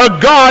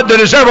a God that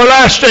is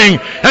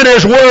everlasting and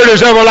His Word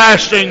is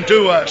everlasting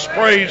to us.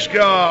 Praise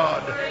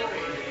God.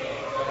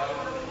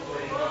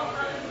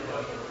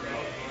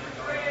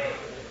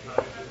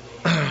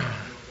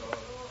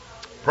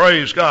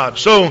 Praise God.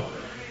 So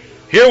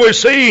here we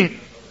see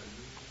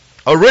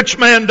a rich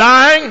man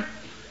dying,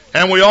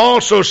 and we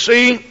also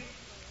see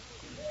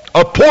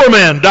a poor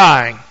man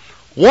dying.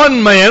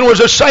 One man was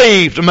a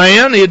saved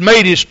man. He had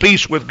made his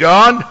peace with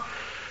God.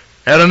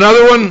 And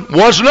another one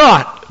was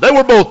not. They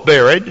were both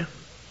buried.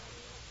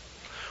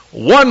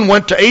 One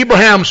went to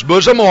Abraham's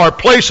bosom, or a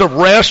place of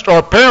rest,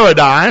 or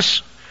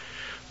paradise.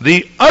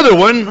 The other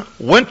one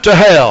went to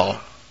hell.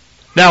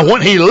 Now,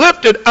 when he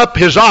lifted up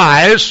his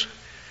eyes,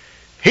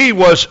 he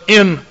was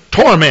in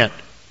torment.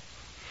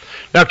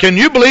 Now, can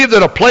you believe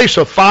that a place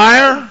of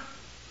fire,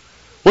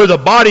 where the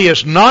body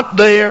is not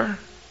there?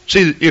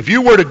 See, if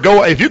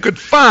you could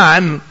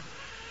find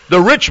the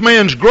rich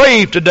man's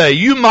grave today,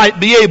 you might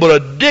be able to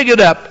dig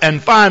it up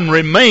and find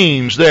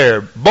remains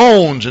there,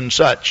 bones and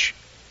such.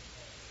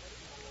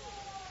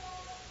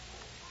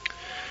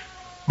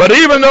 But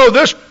even though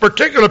this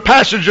particular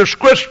passage of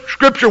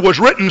Scripture was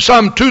written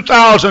some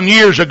 2,000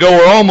 years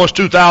ago, or almost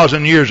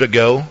 2,000 years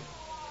ago,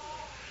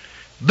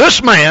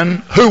 this man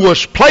who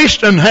was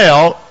placed in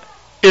hell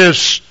is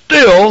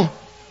still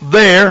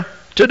there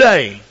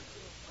today.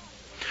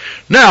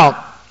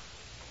 Now,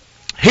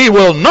 he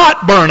will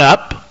not burn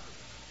up.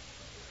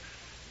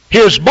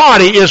 His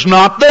body is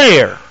not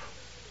there.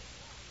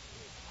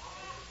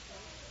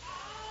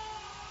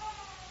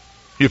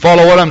 You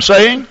follow what I'm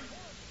saying?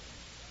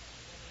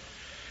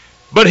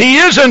 But he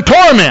is in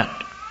torment.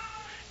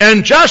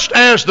 And just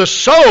as the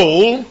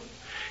soul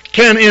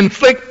can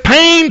inflict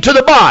pain to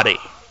the body,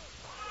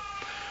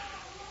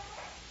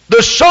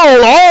 the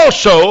soul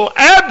also,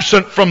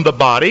 absent from the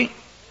body,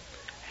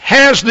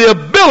 has the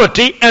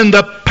ability and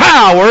the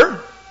power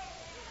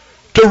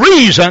to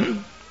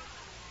reason.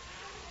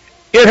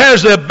 It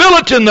has the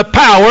ability and the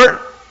power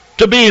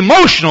to be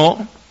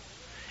emotional.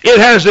 It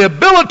has the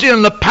ability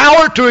and the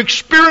power to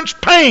experience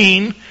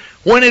pain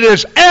when it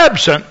is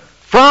absent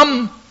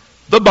from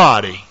the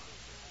body.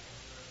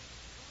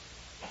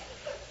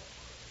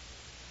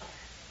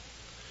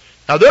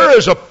 Now, there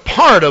is a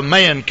part of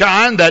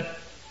mankind that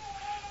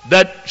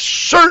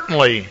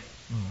certainly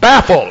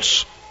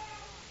baffles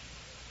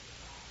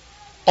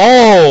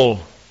all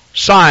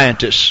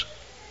scientists.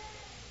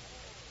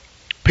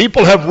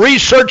 People have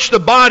researched the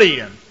body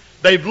and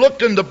they've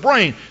looked in the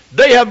brain.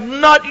 They have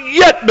not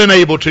yet been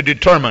able to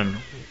determine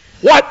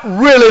what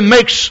really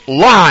makes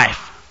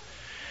life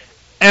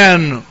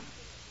and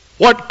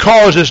what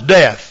causes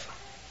death.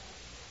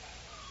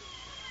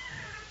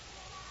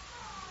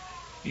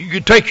 You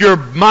could take your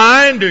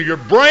mind or your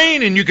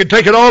brain and you could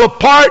take it all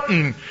apart,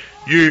 and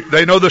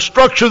they know the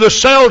structure of the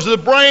cells of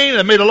the brain.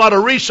 They made a lot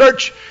of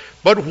research.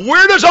 But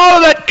where does all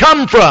of that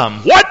come from?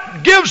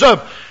 What gives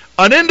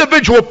an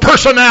individual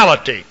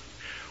personality?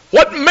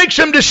 What makes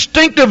him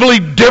distinctively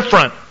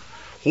different?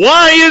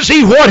 Why is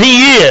he what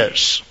he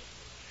is?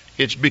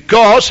 It's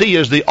because he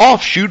is the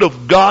offshoot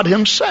of God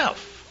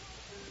himself.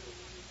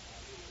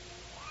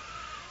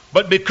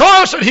 But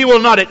because that he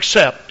will not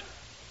accept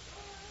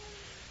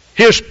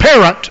his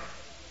parent,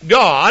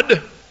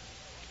 God,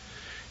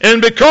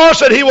 and because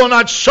that he will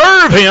not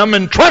serve him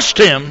and trust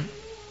him,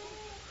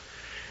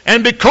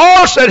 and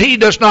because that he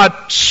does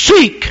not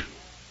seek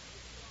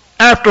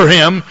after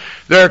him,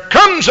 there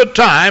comes a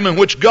time in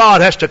which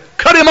God has to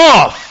cut him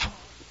off.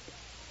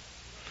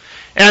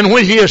 And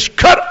when he is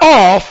cut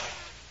off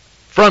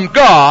from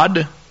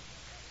God,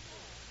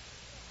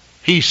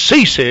 he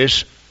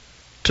ceases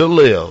to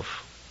live.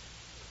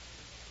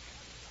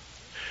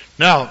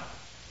 Now,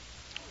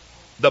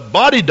 the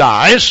body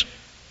dies,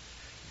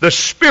 the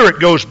spirit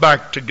goes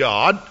back to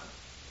God,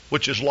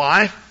 which is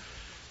life,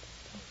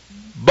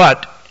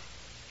 but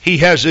he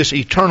has this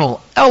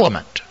eternal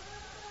element.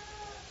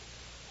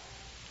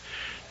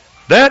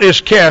 That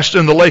is cast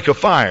in the lake of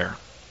fire.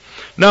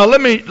 Now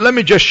let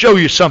me just show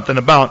you something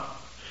about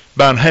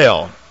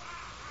hell.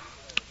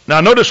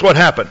 Now notice what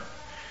happened.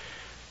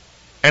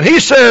 And he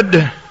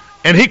said,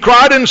 and he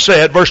cried and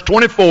said, verse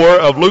 24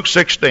 of Luke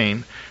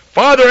 16,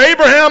 Father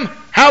Abraham,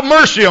 have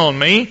mercy on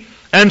me,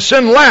 and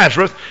send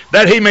Lazarus,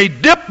 that he may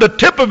dip the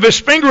tip of his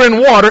finger in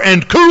water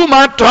and cool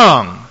my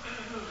tongue.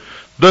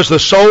 Does the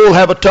soul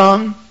have a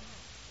tongue?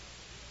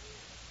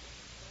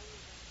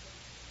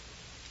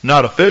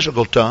 Not a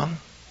physical tongue.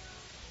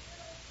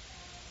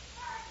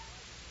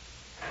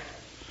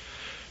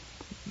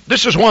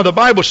 This is why the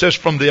Bible says,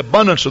 from the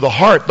abundance of the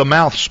heart the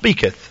mouth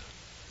speaketh.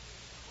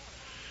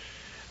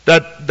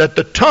 That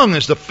the tongue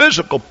is the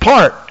physical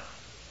part.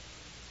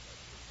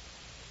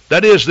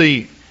 That is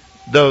the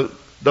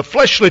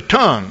fleshly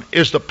tongue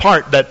is the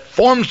part that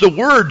forms the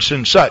words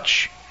and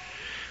such.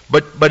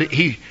 But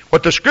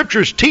what the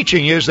Scripture is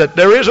teaching is that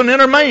there is an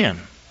inner man.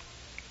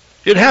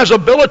 It has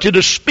ability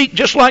to speak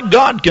just like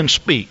God can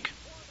speak.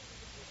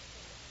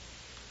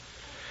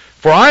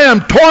 For I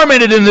am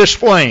tormented in this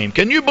flame.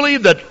 Can you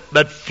believe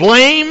that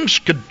flames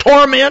could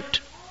torment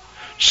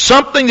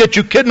something that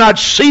you could not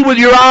see with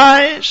your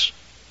eyes?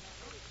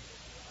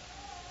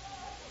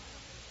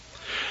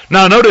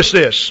 Now notice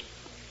this.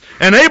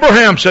 And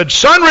Abraham said,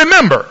 Son,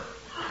 remember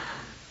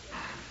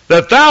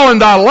that thou in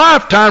thy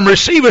lifetime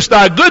receivest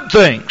thy good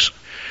things.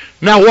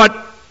 Now what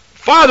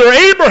Father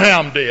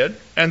Abraham did,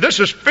 and this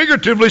is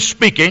figuratively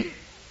speaking,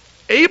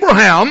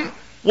 Abraham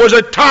was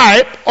a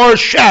type or a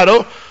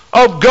shadow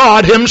of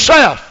God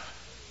himself.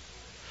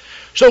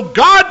 So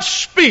God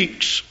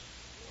speaks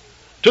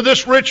to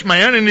this rich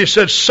man and he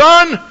said,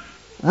 Son,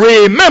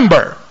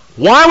 remember.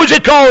 Why was he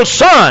called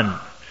son?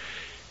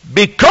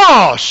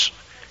 Because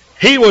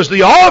he was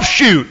the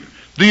offshoot,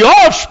 the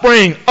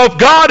offspring of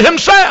God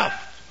himself.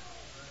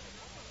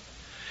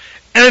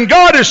 And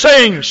God is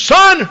saying,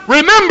 Son,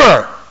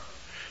 remember,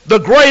 the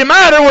gray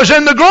matter was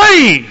in the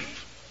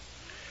grave,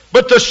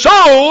 but the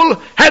soul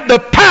had the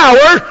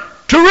power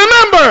to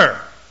remember.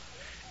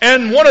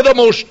 And one of the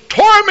most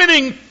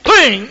tormenting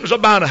things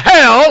about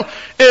hell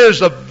is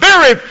the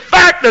very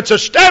fact that's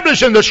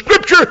established in the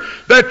Scripture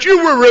that you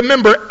will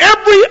remember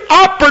every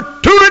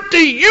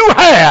opportunity you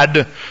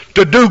had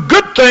to do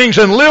good things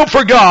and live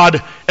for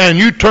God, and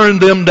you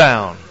turned them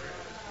down.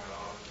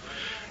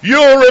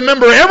 You'll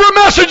remember every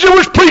message that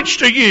was preached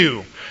to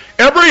you,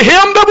 every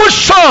hymn that was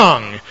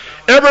sung,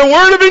 every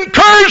word of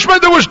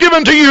encouragement that was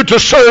given to you to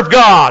serve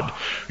God.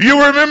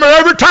 You remember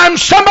every time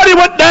somebody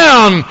went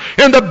down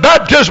in the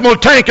baptismal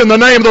tank in the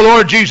name of the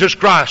Lord Jesus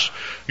Christ.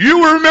 You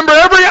will remember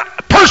every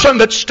person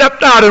that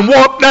stepped out and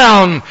walked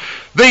down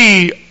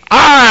the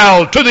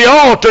aisle to the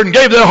altar and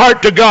gave their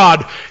heart to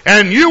God.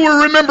 And you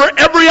will remember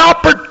every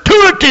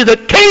opportunity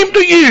that came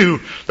to you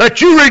that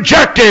you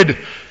rejected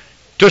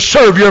to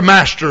serve your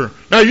master.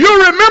 Now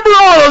you remember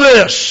all of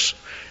this.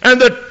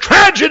 And the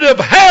tragedy of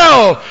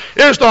hell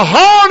is the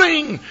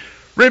haunting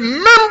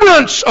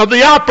remembrance of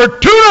the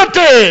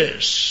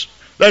opportunities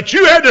that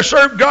you had to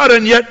serve God,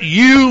 and yet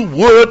you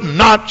would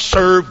not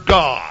serve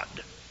God.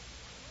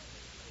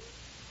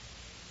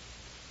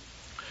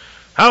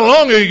 How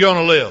long are you going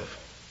to live?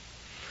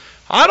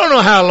 I don't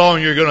know how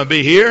long you're going to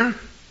be here.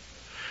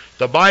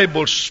 The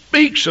Bible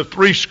speaks of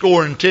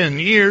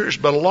 70 years,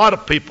 but a lot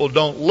of people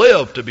don't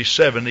live to be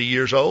 70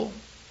 years old.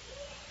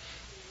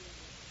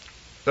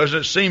 Doesn't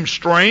it seem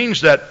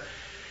strange that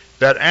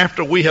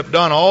after we have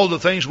done all the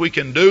things we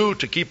can do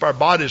to keep our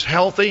bodies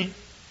healthy,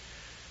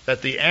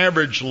 that the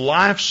average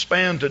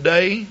lifespan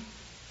today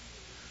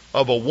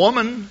of a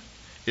woman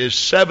is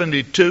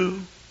 72,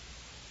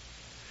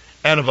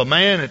 and of a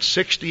man it's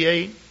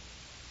 68,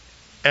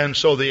 and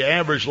so the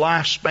average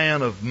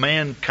lifespan of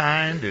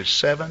mankind is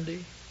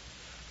 70?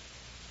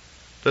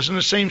 Doesn't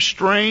it seem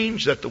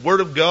strange that the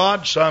Word of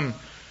God some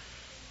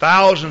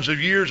thousands of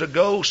years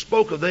ago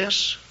spoke of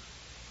this?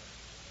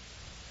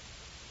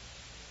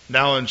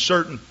 Now, in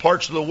certain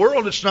parts of the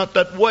world, it's not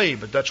that way,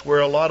 but that's where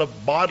a lot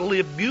of bodily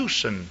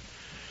abuse and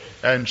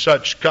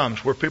such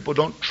comes, where people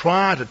don't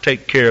try to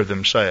take care of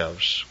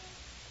themselves.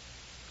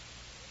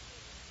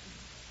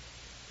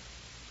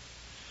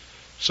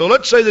 So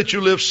let's say that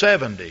you live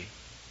 70.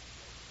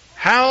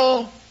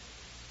 How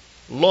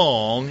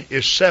long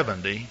is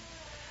 70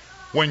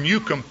 when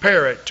you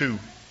compare it to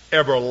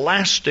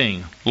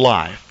everlasting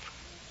life?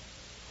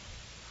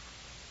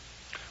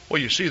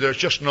 Well, you see, there's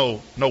just no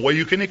way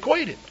you can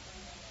equate it.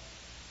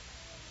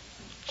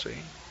 See?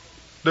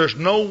 There's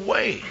no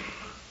way.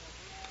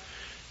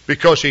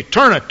 Because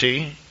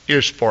eternity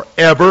is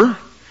forever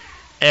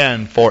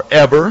and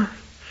forever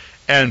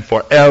and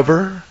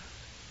forever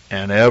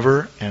and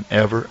ever and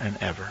ever and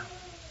ever.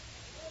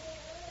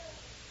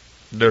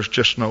 There's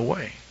just no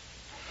way.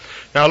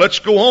 Now let's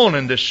go on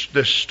in this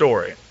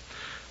story.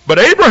 But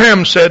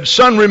Abraham said,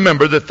 Son,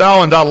 remember that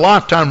thou in thy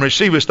lifetime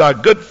receivest thy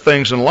good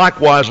things, and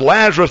likewise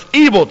Lazarus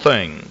evil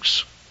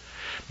things.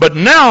 But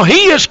now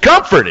he is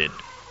comforted,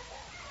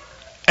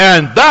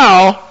 and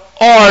thou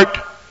art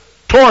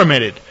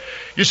tormented.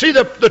 You see,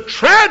 the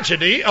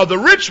tragedy of the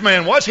rich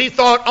man was he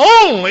thought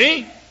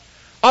only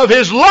of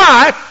his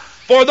life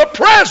for the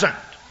present.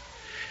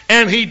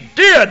 And he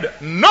did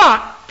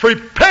not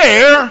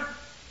prepare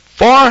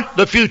for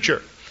the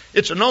future.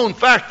 It's a known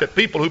fact that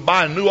people who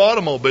buy new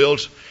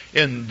automobiles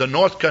in the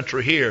North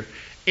Country here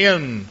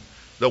in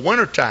the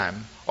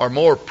wintertime are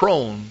more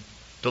prone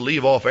to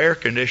leave off air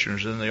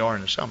conditioners than they are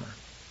in the summer.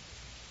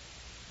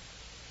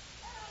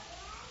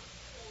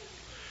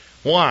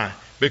 Why?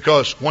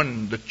 Because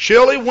when the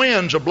chilly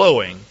winds are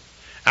blowing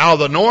out of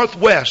the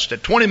northwest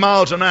at 20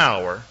 miles an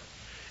hour,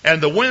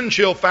 and the wind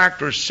chill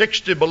factor is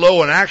 60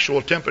 below and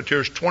actual temperature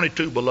is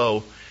 22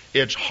 below,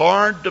 it's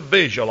hard to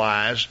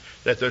visualize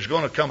that there's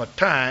going to come a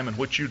time in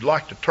which you'd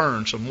like to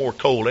turn some more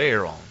cold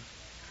air on.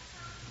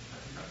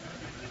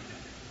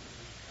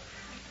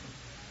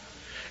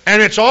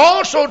 And it's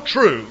also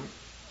true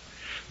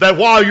that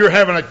while you're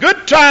having a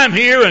good time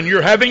here and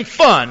you're having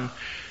fun,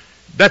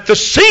 that the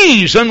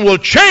season will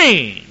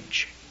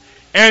change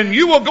and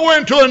you will go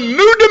into a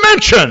new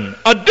dimension,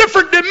 a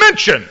different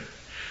dimension.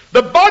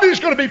 The body's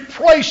going to be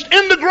placed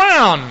in the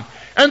ground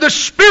and the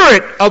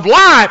spirit of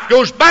life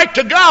goes back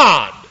to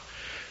God.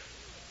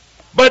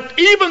 But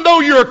even though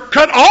you're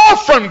cut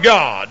off from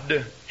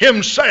God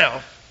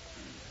Himself,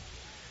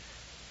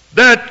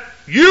 that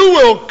you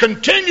will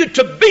continue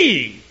to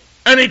be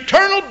an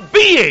eternal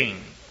being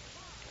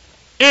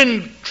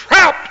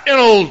entrapped in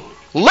a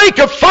lake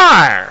of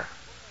fire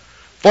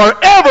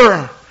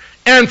forever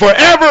and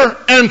forever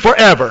and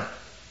forever.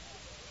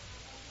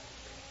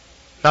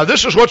 Now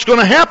this is what's going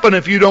to happen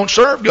if you don't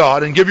serve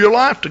God and give your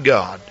life to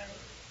God.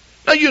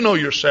 Now you know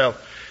yourself,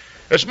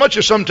 as much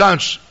as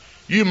sometimes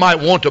you might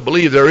want to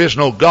believe there is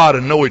no God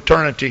and no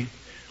eternity,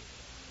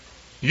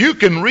 you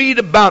can read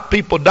about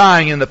people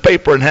dying in the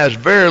paper and has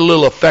very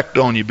little effect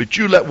on you, but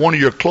you let one of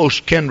your close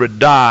kindred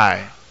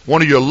die,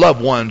 one of your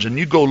loved ones, and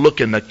you go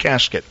look in the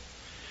casket,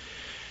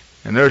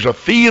 and there's a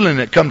feeling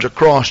that comes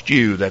across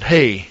you that,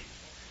 hey,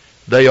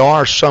 they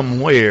are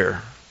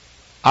somewhere.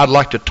 I'd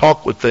like to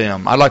talk with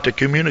them. I'd like to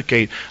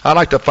communicate. I'd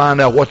like to find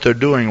out what they're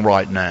doing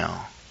right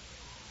now.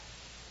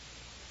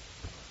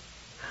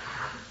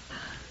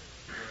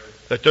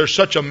 That there's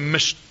such a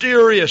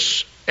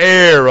mysterious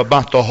air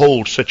about the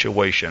whole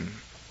situation.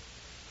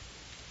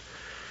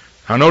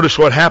 Now notice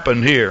what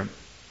happened here.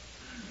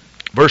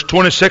 Verse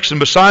 26, and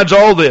besides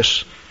all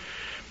this,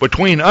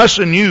 between us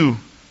and you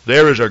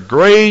there is a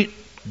great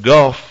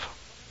gulf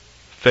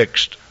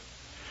fixed,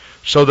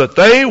 so that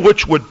they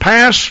which would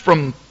pass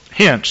from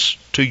hence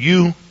to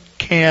you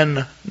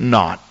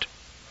cannot,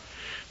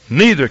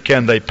 neither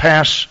can they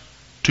pass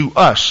to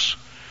us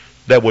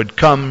that would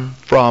come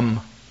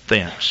from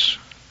thence.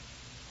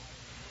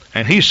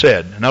 And he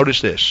said,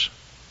 notice this,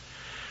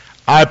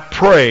 I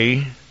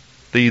pray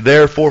thee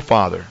therefore,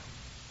 Father,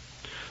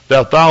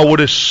 that thou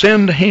wouldest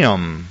send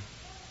him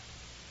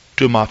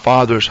to my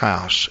father's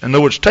house. In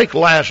other words, take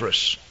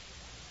Lazarus.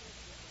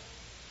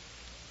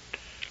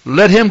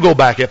 Let him go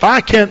back. If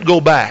I can't go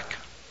back,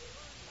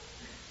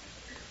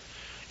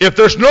 if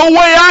there's no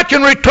way I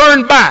can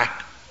return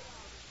back,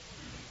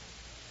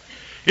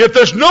 if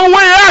there's no way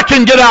I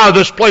can get out of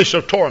this place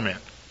of torment.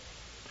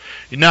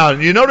 Now,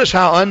 you notice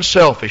how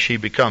unselfish he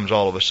becomes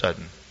all of a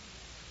sudden.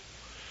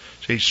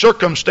 See,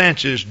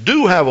 circumstances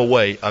do have a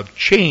way of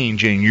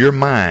changing your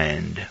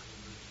mind.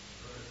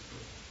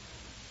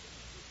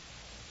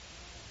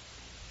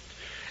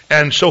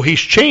 And so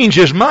he's changed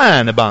his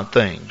mind about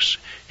things.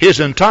 His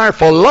entire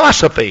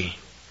philosophy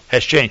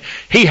has changed.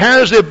 He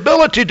has the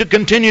ability to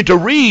continue to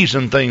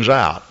reason things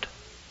out.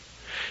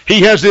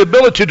 He has the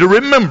ability to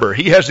remember.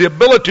 He has the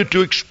ability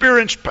to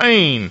experience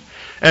pain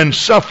and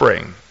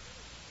suffering.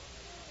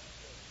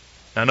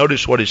 Now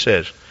notice what he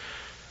says.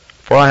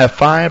 For I have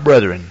 5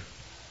 brethren,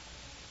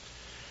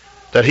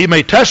 that he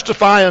may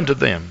testify unto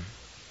them,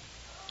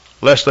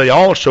 lest they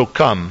also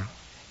come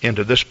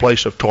into this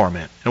place of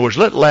torment. In other words,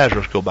 let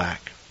Lazarus go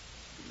back.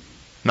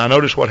 Now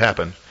notice what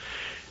happened.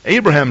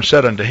 Abraham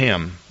said unto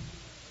him,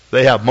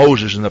 they have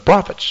Moses and the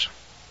prophets.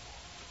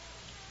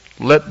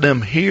 Let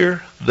them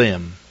hear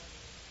them.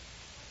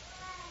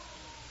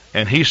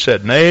 And he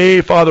said,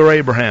 Nay, Father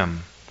Abraham,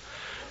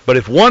 but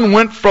if one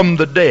went from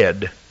the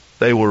dead,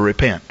 they will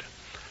repent.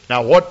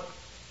 Now what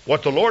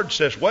the Lord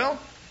says, well,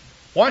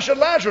 why should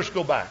Lazarus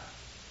go back?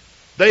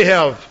 They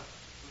have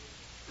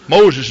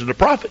Moses and the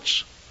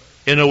prophets.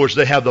 In other words,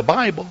 they have the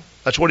Bible.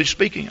 That's what he's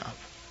speaking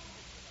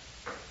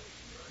of.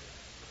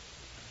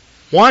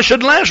 Why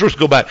should Lazarus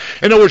go back?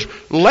 In other words,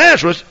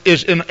 Lazarus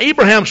is in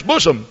Abraham's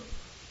bosom.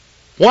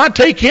 Why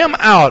take him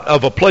out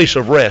of a place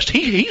of rest?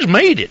 He's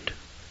made it.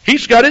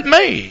 He's got it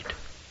made.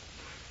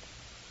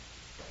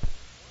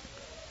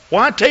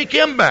 Why take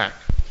him back?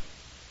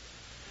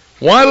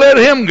 Why let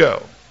him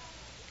go?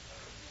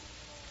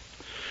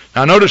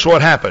 Now notice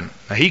what happened.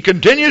 Now, he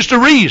continues to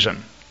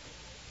reason.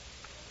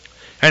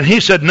 And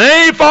he said,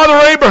 Nay,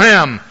 Father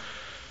Abraham,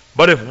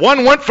 but if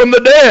one went from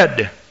the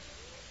dead,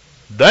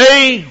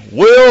 they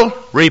will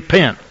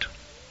repent.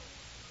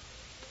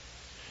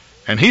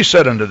 And he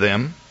said unto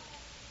them,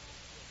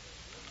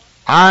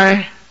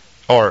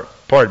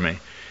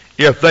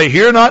 if they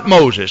hear not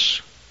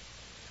Moses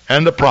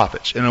and the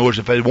prophets, in other words,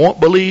 if they won't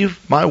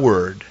believe my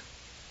word,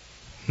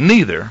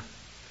 neither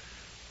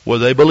will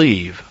they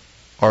believe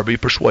or be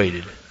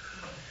persuaded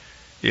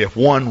if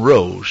one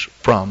rose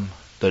from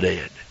the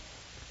dead.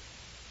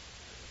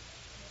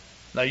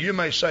 Now you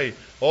may say,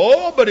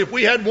 oh, but if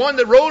we had one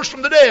that rose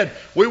from the dead,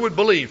 we would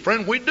believe.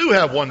 Friend, we do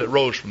have one that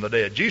rose from the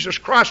dead. Jesus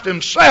Christ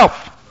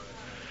himself.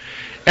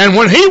 And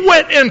when he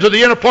went into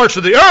the inner parts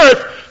of the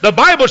earth, the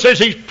Bible says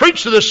he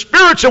preached to the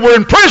spirits that were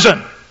in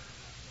prison.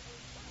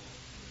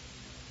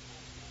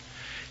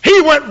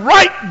 He went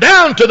right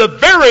down to the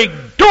very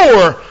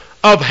door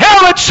of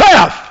hell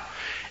itself.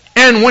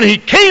 And when he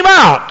came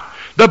out,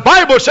 the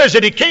Bible says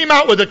that he came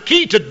out with a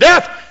key to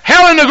death,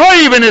 hell, and the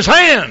grave in his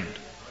hand.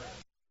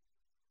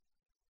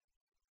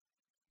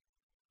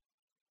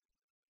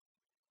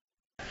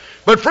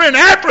 But friend,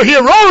 after he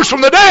arose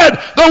from the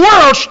dead, the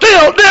world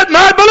still did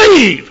not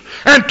believe.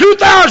 And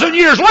 2,000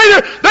 years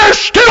later, they're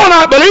still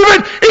not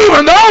believing,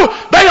 even though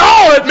they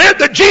all admit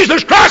that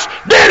Jesus Christ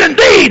did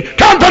indeed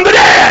come from the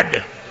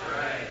dead.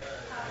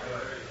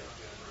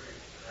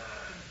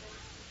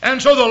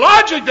 And so the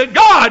logic that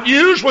God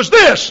used was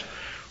this.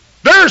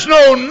 There's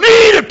no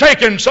need of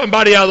taking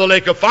somebody out of the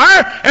lake of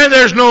fire, and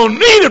there's no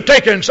need of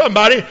taking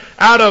somebody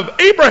out of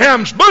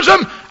Abraham's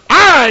bosom.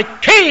 I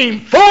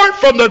came forth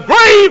from the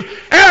grave,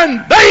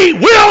 and they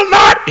will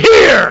not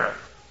hear.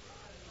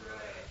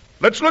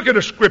 Let's look at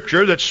a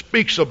scripture that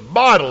speaks of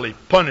bodily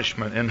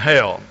punishment in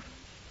hell.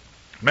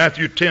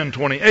 Matthew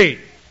 10:28.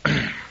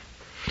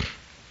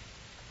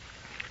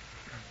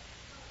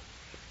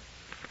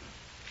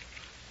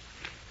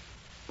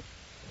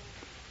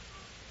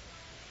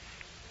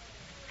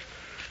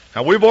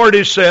 Now we've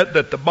already said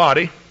that the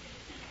body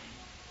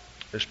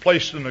is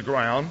placed in the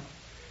ground,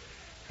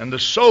 and the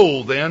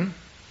soul then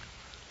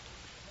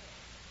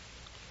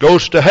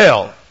goes to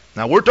hell.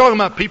 Now we're talking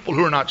about people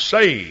who are not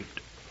saved.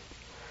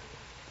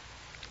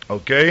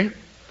 Okay?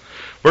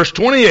 Verse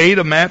 28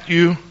 of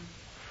Matthew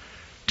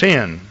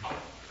 10.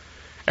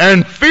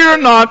 And fear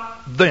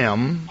not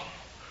them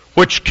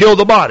which kill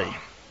the body,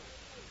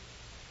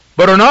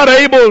 but are not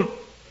able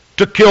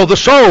to kill the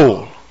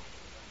soul,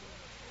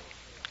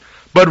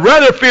 but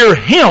rather fear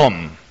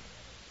him,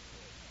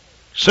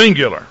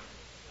 singular,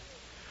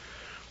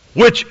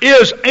 which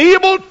is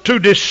able to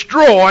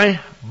destroy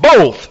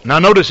both. Now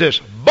notice this,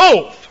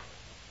 both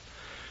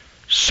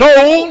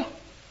soul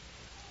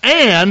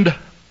and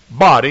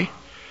body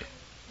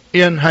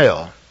in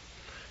hell.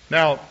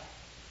 Now,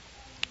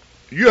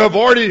 you have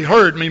already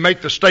heard me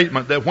make the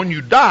statement that when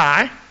you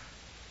die,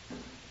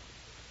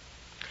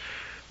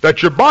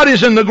 that your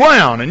body's in the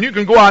ground and you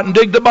can go out and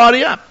dig the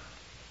body up.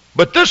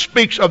 But this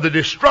speaks of the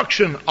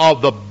destruction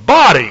of the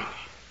body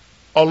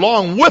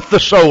along with the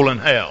soul in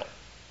hell.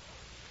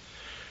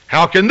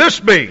 How can this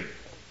be?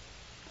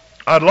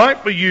 I'd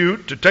like for you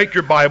to take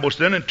your Bibles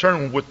then and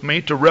turn with me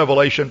to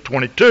Revelation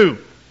 22.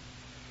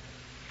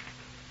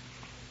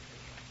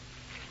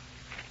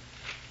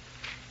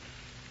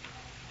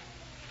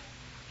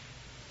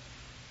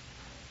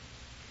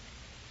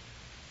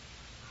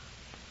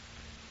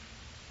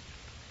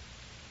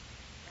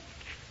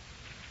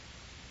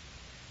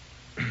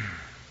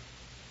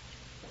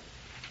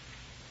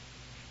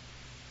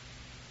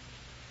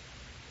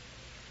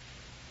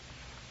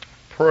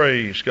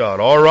 Praise God.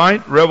 All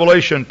right,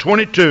 Revelation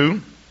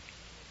 22.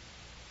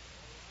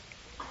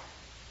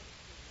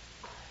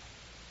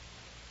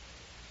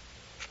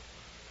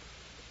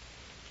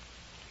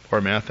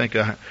 Pardon me, I think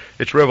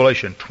it's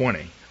Revelation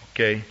 20.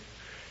 Okay,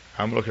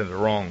 I'm looking at the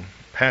wrong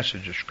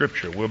passage of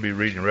Scripture. We'll be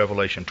reading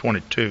Revelation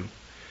 22.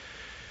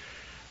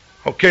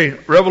 Okay,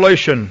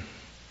 Revelation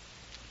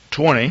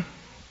 20,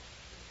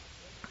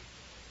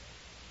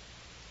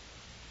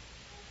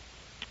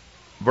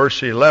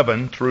 verse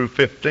 11 through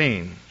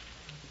 15.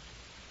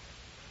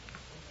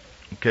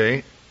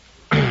 Okay.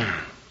 And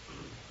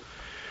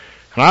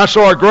I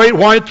saw a great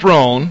white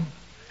throne,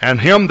 and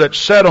him that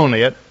sat on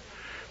it,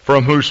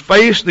 from whose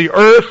face the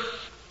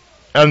earth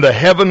and the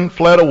heaven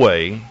fled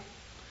away,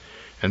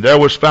 and there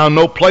was found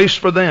no place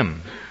for them.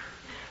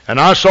 And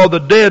I saw the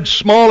dead,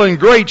 small and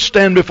great,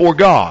 stand before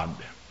God.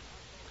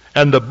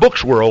 And the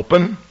books were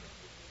open,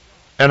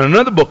 and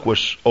another book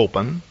was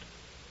opened,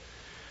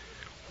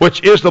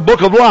 which is the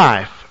book of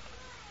life.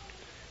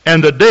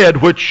 And the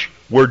dead which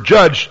were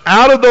judged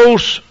out of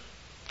those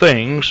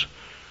things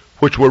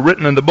which were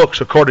written in the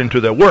books according to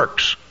their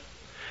works.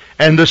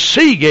 And the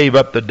sea gave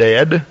up the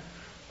dead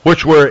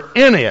which were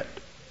in it,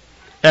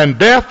 and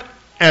death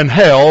and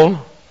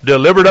hell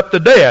delivered up the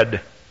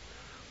dead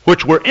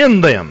which were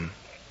in them.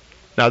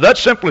 Now that's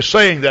simply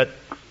saying that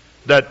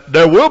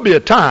there will be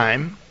a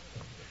time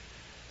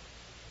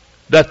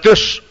that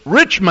this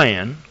rich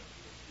man,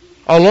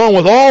 along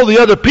with all the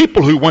other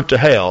people who went to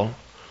hell,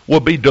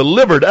 will be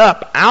delivered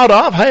up out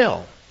of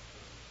hell.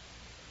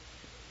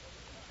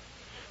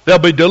 They'll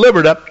be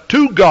delivered up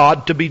to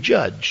God to be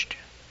judged.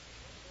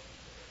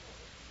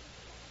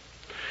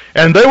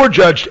 And they were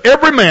judged,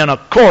 every man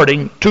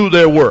according to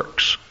their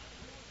works.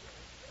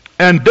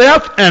 And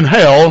death and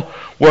hell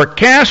were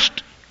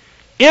cast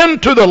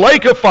into the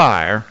lake of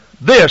fire.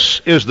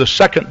 This is the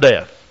second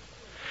death.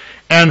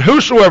 And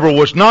whosoever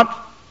was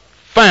not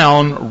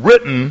found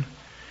written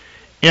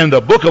in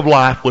the book of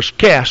life was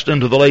cast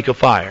into the lake of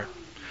fire.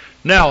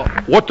 Now,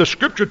 what the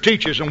Scripture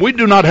teaches, and we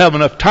do not have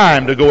enough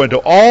time to go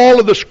into all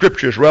of the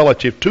Scriptures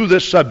relative to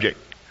this subject,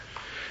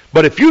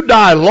 but if you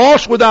die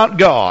lost without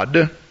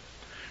God,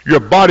 your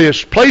body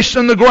is placed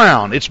in the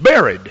ground, it's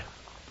buried,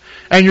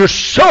 and your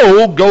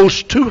soul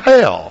goes to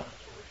hell.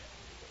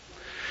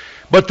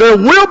 But there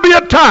will be a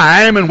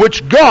time in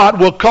which God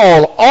will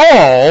call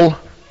all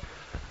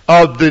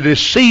of the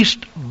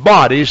deceased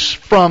bodies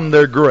from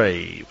their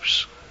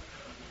graves.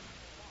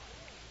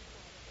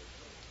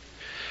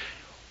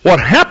 What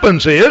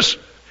happens is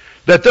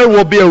that there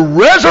will be a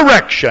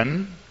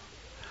resurrection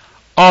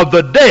of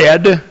the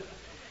dead,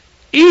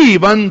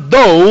 even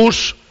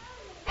those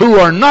who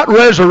are not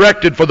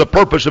resurrected for the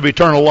purpose of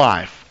eternal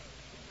life.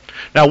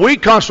 Now, we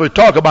constantly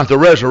talk about the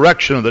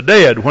resurrection of the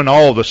dead when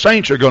all the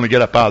saints are going to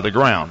get up out of the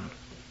ground.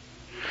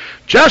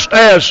 Just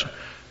as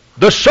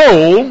the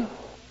soul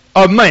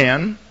of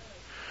man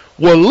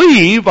will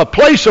leave a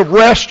place of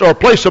rest or a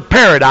place of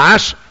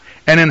paradise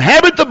and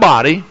inhabit the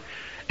body,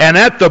 and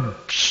at the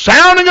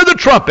sounding of the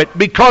trumpet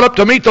be caught up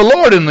to meet the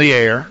Lord in the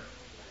air,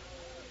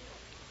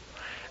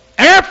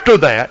 after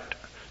that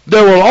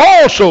there will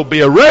also be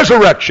a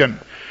resurrection.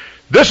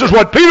 This is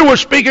what Peter was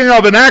speaking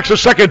of in Acts the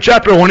 2nd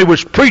chapter when he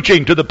was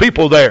preaching to the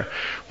people there.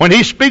 When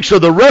he speaks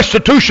of the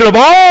restitution of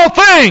all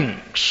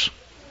things,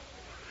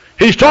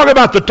 he's talking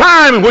about the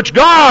time in which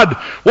God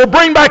will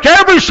bring back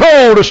every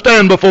soul to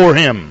stand before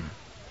Him.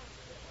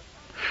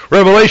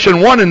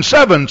 Revelation 1 and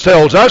 7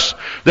 tells us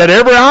that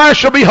every eye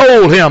shall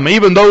behold Him,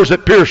 even those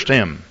that pierced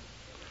Him.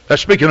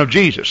 That's speaking of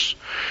Jesus.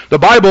 The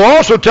Bible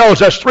also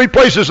tells us 3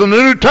 places in the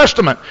New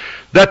Testament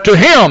that to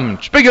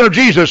Him, speaking of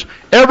Jesus,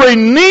 every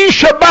knee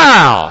shall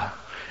bow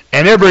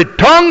and every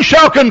tongue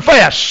shall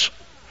confess.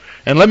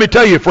 And let me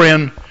tell you,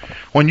 friend,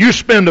 when you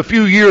spend a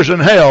few years in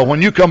hell,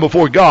 when you come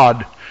before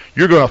God,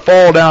 you're going to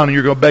fall down and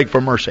you're going to beg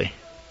for mercy.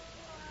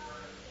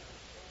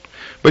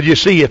 But you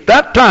see, at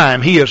that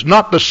time, He is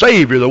not the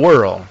Savior of the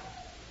world.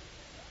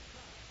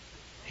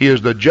 He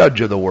is the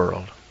judge of the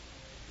world.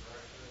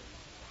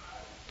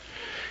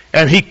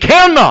 And He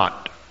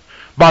cannot,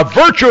 by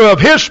virtue of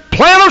His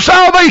plan of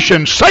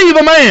salvation, save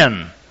a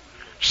man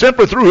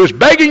simply through His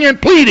begging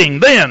and pleading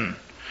then.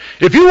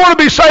 If you want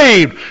to be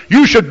saved,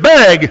 you should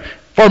beg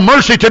for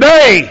mercy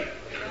today.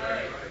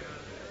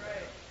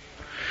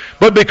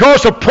 But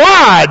because of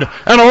pride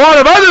and a lot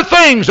of other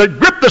things that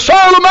grip the soul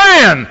of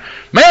man,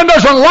 man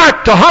doesn't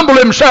like to humble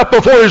himself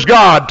before his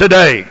God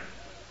today.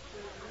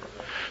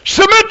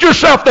 Submit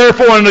yourself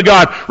therefore unto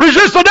God.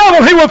 Resist the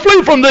devil, he will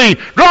flee from thee.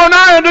 Draw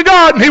nigh unto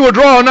God, and he will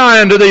draw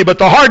nigh unto thee. But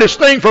the hardest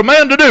thing for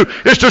man to do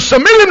is to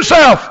submit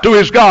himself to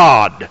his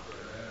God.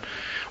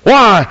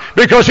 Why?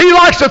 Because he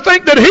likes to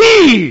think that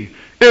he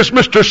is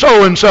Mr.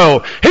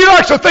 So-and-so. He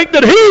likes to think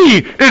that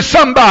he is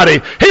somebody.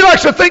 He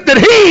likes to think that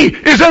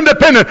he is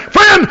independent.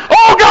 Friend,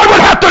 all God would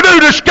have to do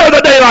to scare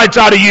the daylights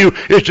out of you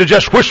is to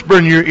just whisper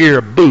in your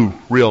ear, boo,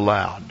 real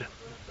loud.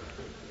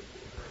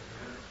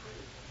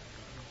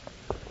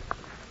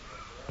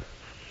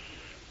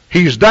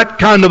 He's that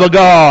kind of a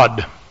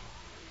God.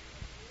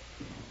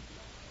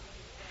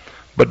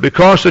 But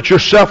because it's your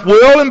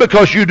self-will and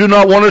because you do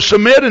not want to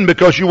submit and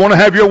because you want to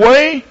have your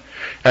way,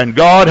 and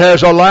God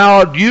has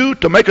allowed you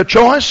to make a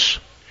choice,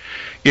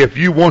 if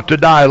you want to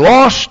die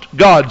lost,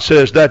 God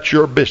says that's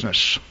your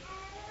business.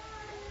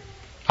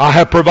 I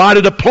have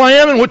provided a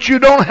plan in which you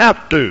don't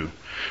have to.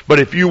 But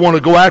if you want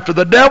to go after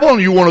the devil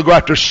and you want to go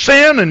after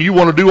sin and you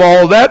want to do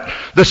all that,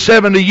 the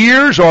 70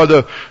 years or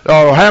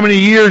how many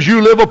years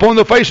you live upon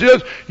the face of the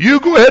earth, you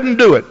go ahead and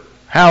do it.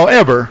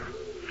 However,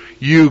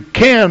 you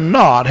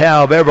cannot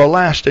have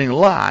everlasting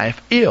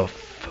life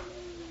if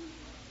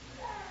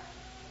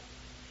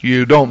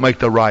you don't make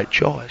the right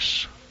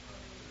choice.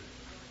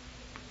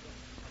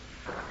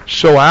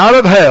 So out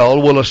of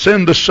hell will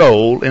ascend the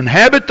soul,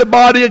 inhabit the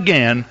body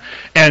again,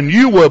 and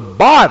you will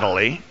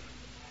bodily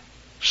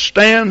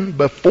stand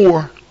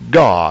before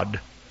God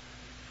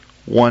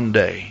one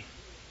day.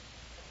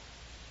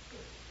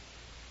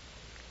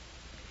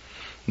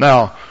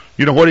 Now,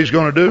 you know what he's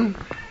going to do?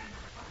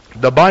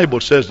 The Bible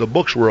says the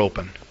books were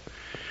open.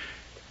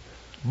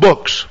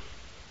 Books.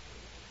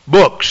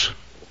 Books.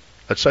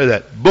 Let's say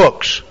that.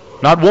 Books.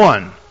 Not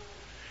one.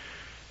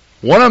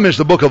 One of them is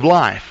the book of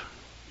life.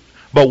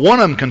 But one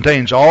of them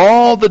contains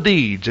all the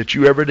deeds that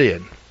you ever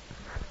did.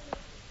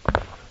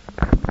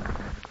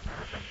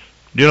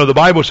 You know, the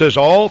Bible says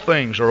all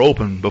things are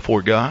open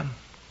before God.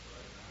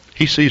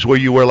 He sees where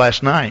you were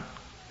last night.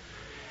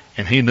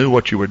 And He knew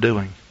what you were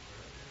doing.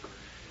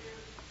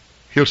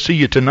 He'll see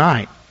you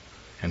tonight.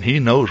 And He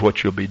knows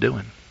what you'll be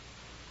doing.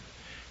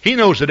 He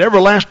knows that every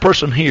last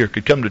person here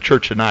could come to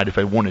church tonight if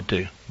they wanted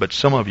to. But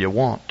some of you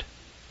won't.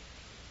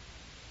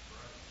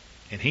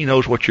 And He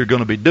knows what you're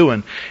going to be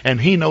doing. And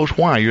He knows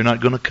why you're not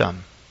going to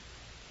come.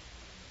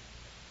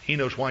 He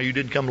knows why you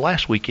didn't come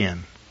last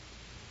weekend.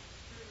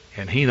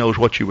 And He knows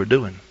what you were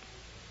doing.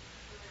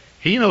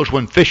 He knows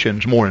when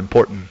fishing's more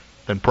important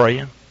than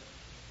praying.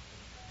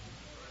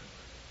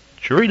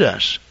 Sure He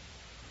does.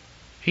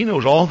 He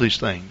knows all these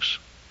things.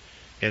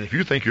 And if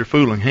you think you're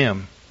fooling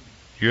Him,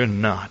 you're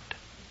not.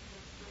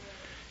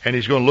 And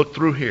He's going to look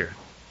through here.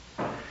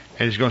 And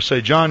He's going to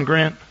say, John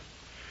Grant,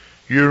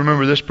 you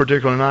remember this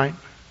particular night?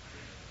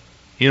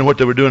 You know what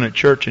they were doing at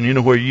church, and you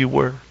know where you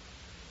were?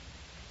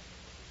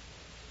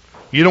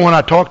 You know when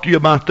I talked to you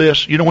about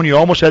this? You know when you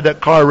almost had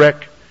that car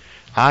wreck?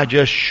 I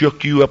just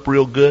shook you up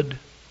real good.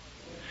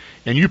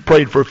 And you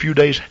prayed for a few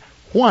days.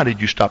 Why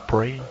did you stop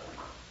praying?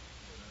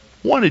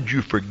 Why did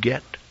you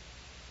forget?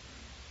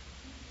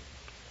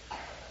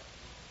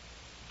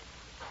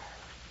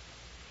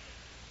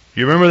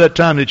 You remember that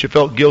time that you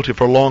felt guilty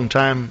for a long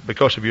time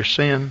because of your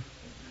sin?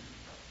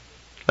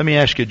 Let me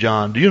ask you,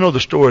 John, do you know the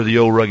story of the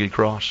old rugged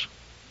cross?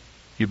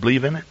 You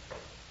believe in it?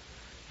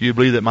 You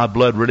believe that my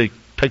blood really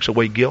takes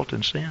away guilt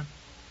and sin?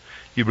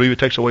 You believe it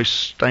takes away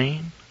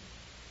stain?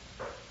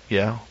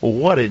 Yeah. Well,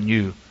 why didn't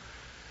you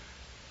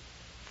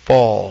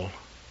fall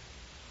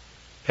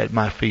at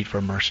my feet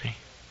for mercy?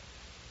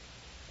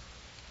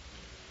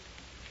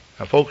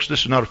 Now, folks,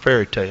 this is not a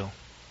fairy tale.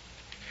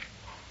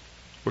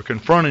 We're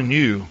confronting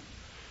you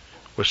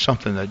with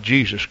something that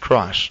Jesus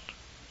Christ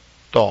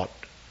thought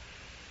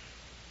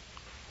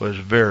was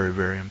very,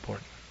 very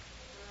important.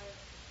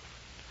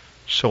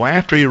 So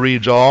after He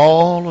reads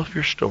all of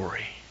your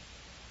story,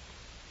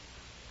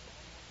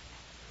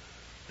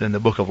 then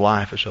the book of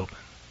life is open.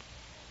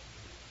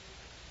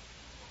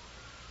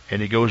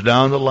 And He goes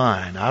down the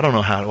line. I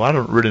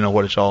don't really know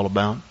what it's all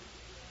about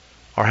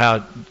or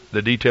how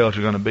the details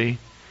are going to be.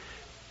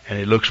 And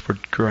He looks for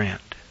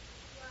Grant.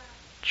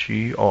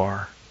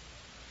 G-R.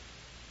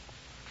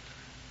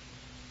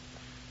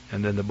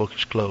 And then the book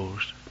is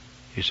closed.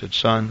 He said,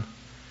 son,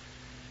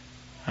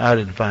 I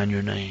didn't find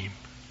your name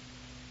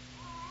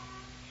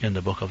in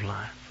the book of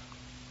life.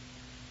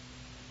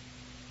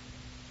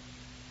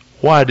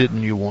 Why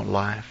didn't you want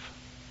life?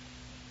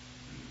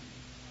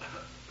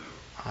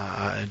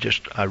 I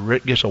guess I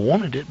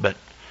wanted it, but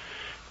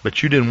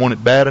you didn't want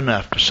it bad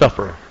enough to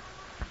suffer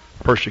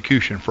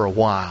persecution for a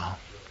while.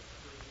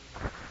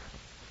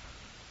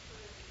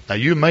 Now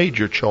you made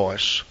your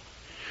choice.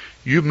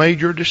 You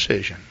made your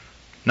decision.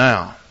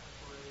 Now,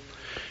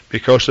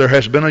 because there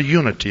has been a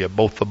unity of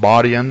both the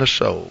body and the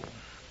soul,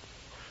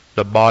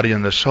 the body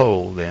and the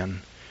soul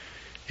then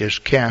is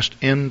cast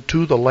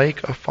into the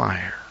lake of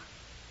fire.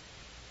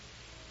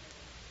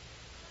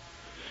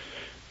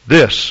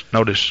 This,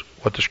 notice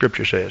what the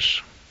Scripture says,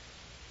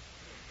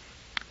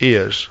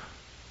 is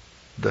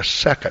the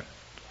second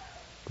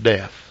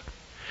death.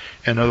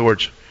 In other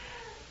words,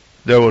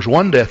 there was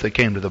one death that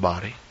came to the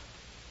body.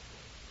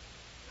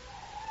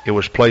 It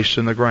was placed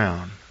in the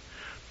ground.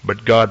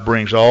 But God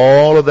brings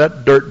all of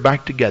that dirt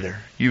back together.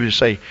 You would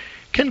say,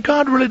 can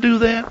God really do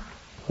that?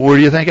 Where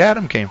do you think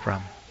Adam came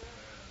from?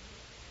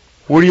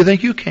 Where do you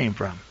think you came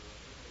from?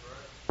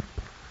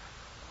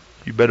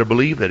 You better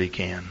believe that He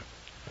can.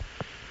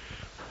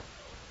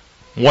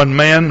 One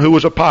man who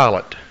was a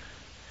pilot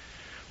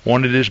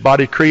wanted his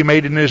body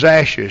cremated and his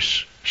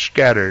ashes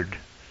scattered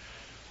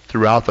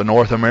throughout the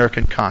North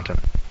American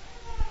continent.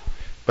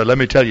 But let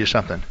me tell you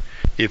something.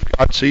 If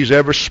God sees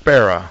every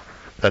sparrow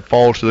that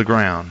falls to the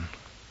ground,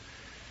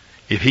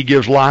 if He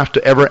gives life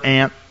to every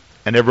ant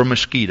and every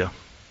mosquito,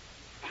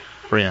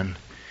 friend,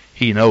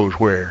 He knows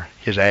where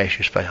his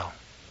ashes fell.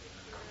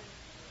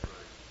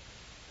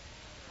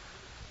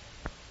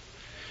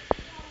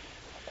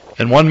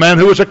 And one man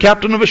who was a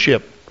captain of a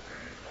ship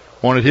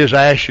wanted his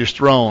ashes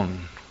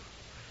thrown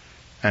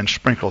and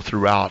sprinkle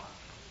throughout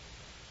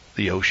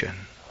the ocean.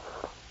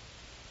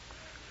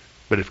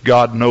 But if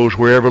God knows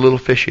where every little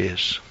fish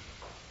is,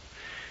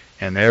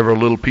 and every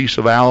little piece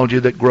of algae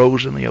that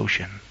grows in the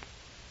ocean,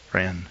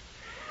 friend,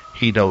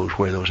 He knows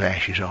where those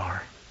ashes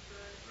are.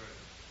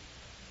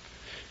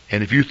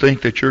 And if you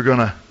think that you're going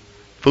to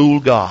fool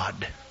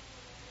God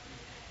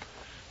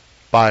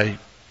by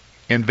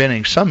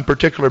inventing some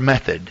particular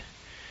method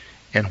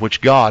in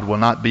which God will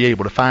not be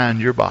able to find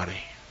your body,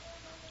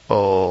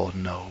 oh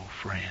no,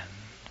 friend.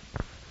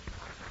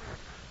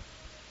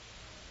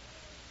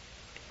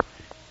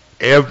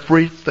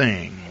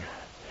 Everything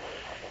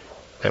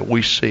that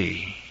we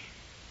see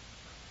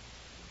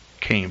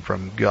came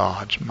from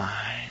God's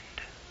mind.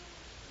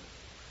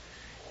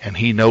 And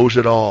He knows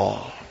it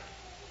all.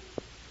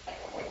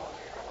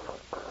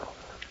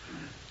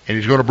 And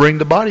He's going to bring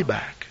the body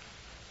back.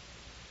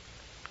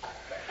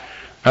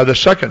 Now the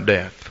second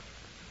death.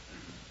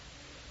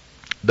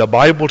 The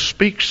Bible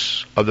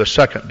speaks of the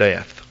second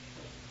death.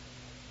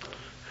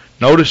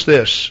 Notice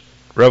this,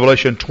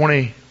 Revelation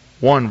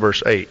 21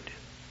 verse 8.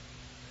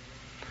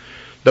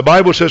 The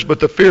Bible says, but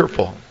the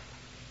fearful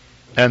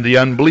and the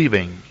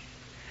unbelieving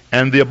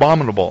and the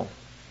abominable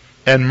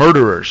and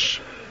murderers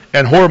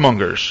and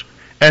whoremongers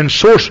and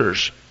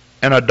sorcerers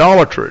and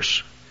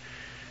idolaters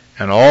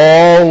and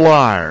all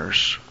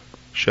liars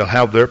shall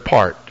have their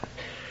part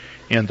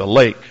in the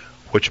lake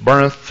which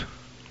burneth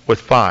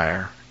with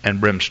fire and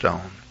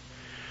brimstone.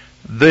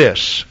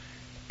 This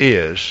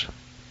is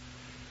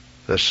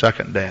the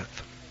second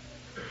death.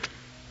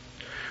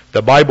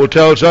 The Bible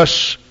tells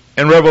us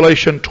in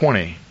Revelation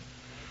 20,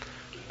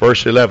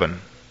 verse 11,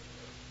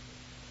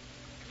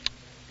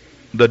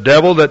 the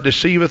devil that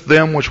deceiveth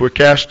them which were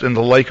cast in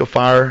the lake of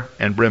fire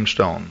and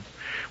brimstone,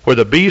 where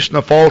the beast and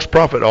the false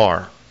prophet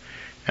are,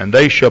 and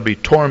they shall be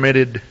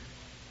tormented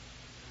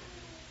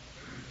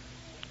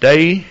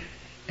day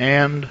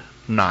and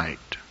night,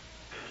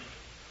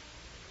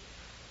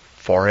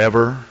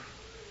 forever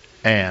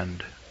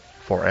and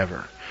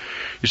forever.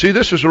 You see,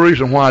 this is the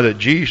reason why that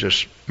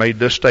Jesus made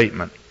this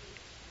statement.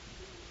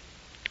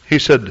 He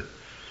said,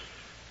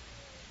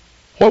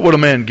 what would a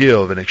man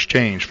give in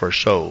exchange for a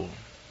soul?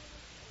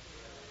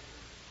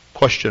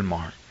 Question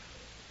mark.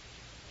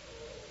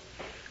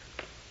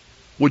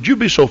 Would you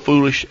be so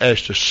foolish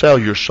as to sell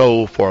your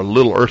soul for a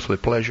little earthly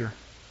pleasure?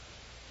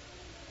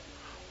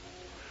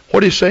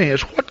 What he's saying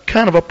is, what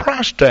kind of a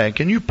price tag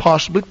can you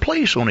possibly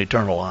place on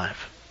eternal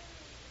life?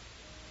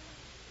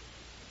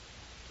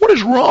 What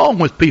is wrong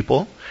with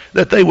people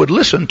that they would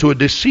listen to a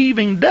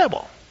deceiving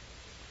devil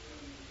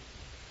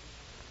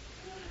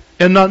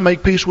and not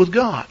make peace with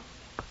God?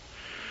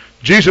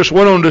 Jesus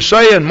went on to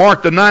say in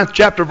Mark the 9th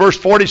chapter verse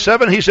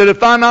 47, He said,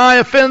 if thine eye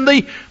offend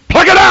thee,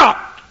 pluck it out.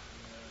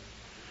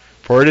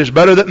 For it is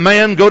better that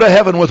man go to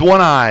heaven with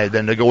one eye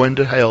than to go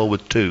into hell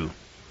with two.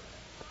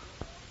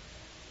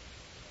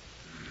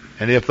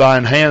 And if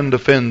thine hand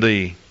offend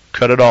thee,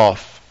 cut it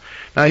off.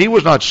 Now He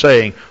was not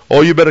saying, oh,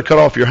 you better cut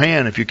off your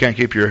hand if you can't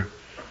keep your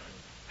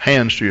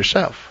hands to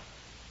yourself.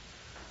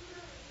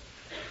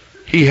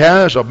 He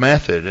has a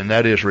method, and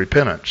that is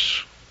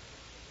repentance.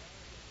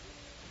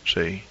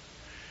 See?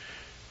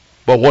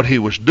 But what He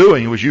was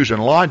doing, He was using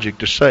logic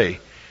to say,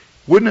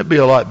 wouldn't it be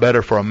a lot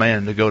better for a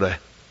man to go to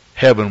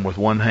heaven with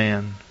one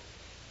hand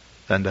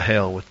than to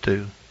hell with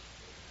two?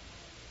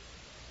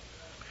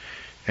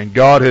 And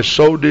God has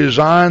so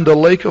designed the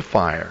lake of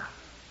fire,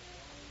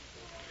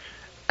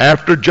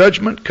 after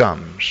judgment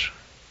comes,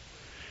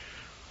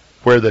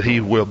 where that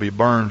He will be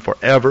burned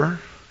forever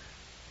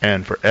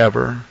and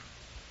forever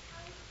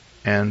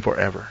and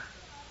forever.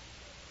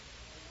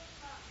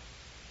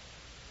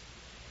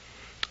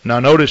 Now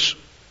notice,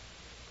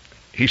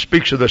 He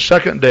speaks of the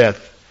second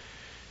death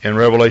in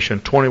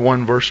Revelation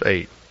 21 verse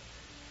 8.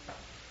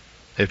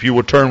 If you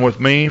will turn with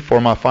me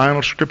for my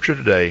final scripture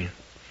today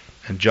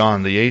in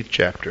John the 8th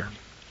chapter.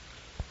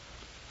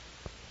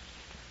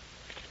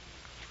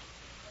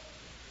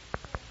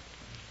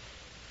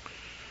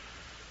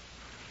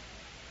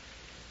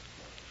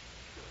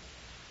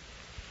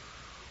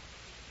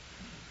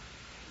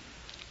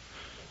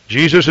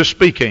 Jesus is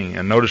speaking,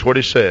 and notice what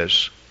He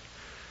says.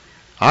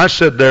 I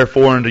said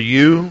therefore unto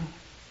you,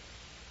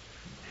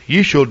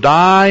 ye shall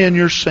die in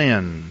your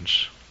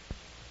sins.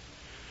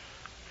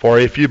 For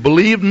if you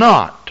believe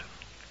not,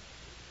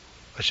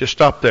 let's just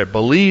stop there.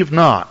 Believe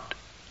not.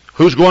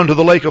 Who's going to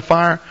the lake of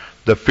fire?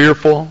 The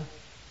fearful,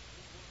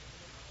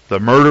 the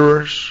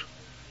murderers,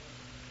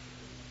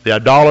 the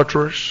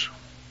idolaters,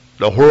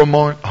 the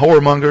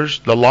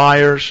whoremongers, the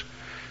liars.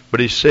 But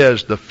He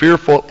says the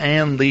fearful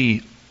and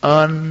the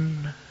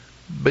unbelieving.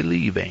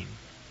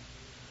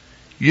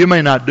 You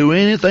may not do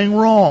anything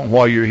wrong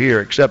while you're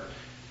here except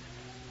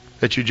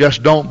that you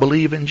just don't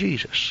believe in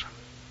Jesus.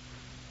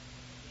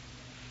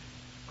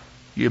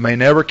 You may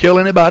never kill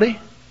anybody.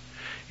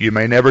 You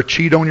may never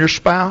cheat on your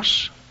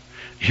spouse.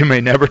 You may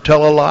never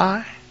tell a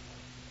lie.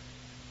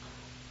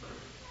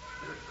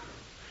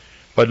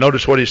 But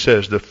notice what He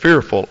says, the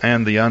fearful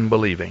and the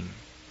unbelieving.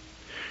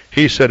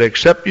 He said,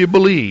 except you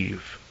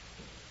believe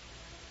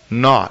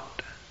not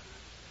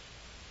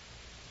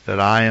that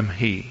I am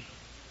He.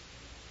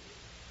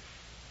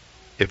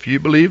 If you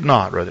believe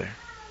not, rather,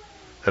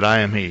 that I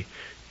am He,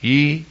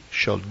 ye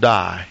shall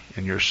die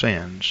in your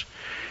sins.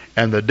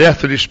 And the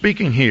death that he's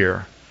speaking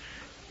here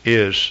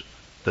is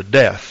the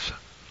death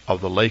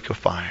of the lake of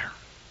fire.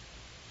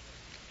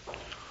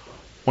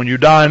 When you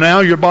die now,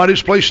 your body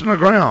is placed in the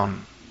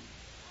ground.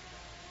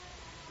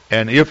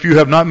 And if you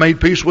have not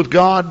made peace with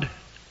God,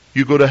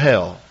 you go to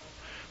hell.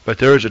 But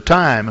there is a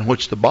time in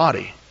which the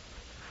body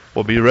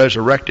will be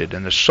resurrected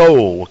and the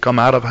soul will come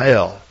out of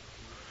hell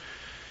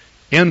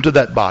into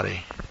that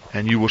body,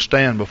 and you will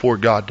stand before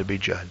God to be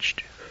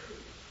judged.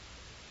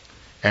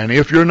 And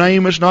if your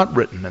name is not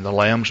written in the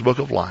Lamb's Book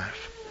of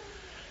Life,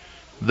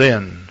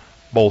 then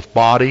both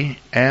body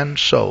and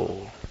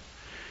soul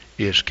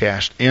is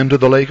cast into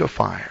the lake of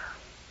fire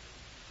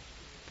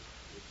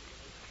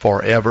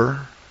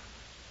forever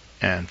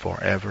and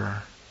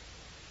forever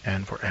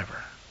and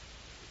forever.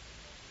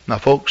 Now,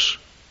 folks,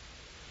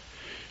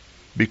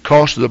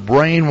 because of the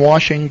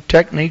brainwashing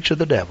techniques of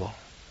the devil,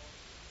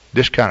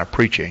 this kind of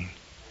preaching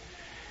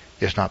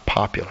is not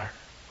popular.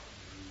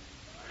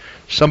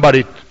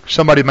 Somebody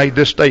made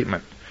this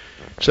statement.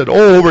 Said,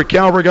 over at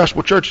Calvary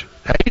Gospel Church,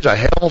 hey, he's a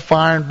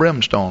hellfire and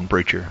brimstone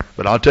preacher.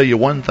 But I'll tell you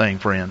one thing,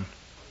 friend.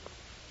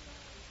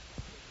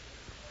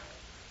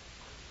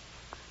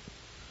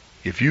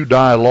 If you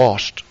die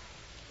lost,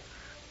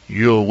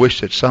 you'll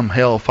wish that some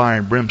hellfire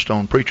and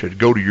brimstone preacher would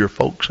go to your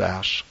folks'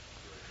 house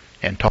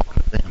and talk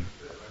to them.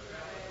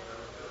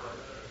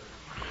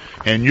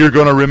 And you're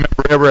going to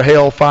remember every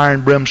hellfire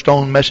and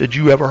brimstone message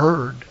you ever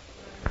heard.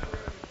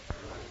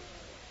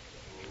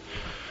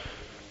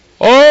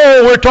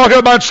 Oh, we're talking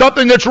about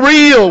something that's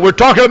real. We're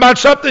talking about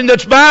something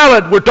that's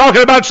valid. We're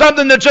talking about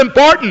something that's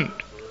important.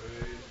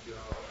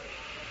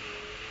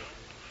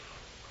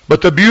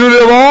 But the beauty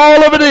of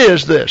all of it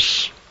is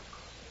this,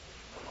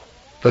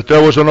 that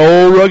there was an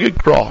old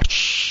rugged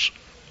cross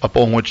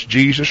upon which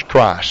Jesus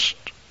Christ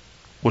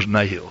was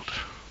nailed.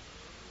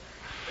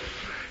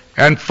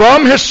 And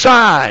from his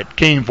side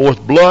came forth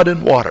blood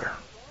and water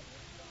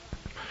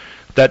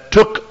that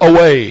took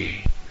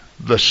away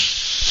the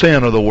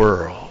sin of the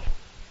world.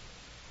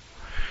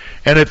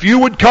 And if you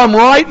would come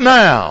right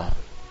now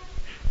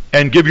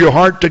and give your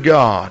heart to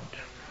God,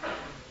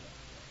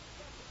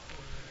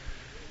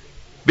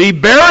 be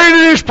buried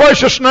in his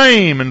precious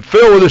name and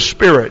filled with his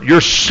Spirit,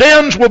 your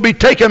sins will be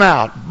taken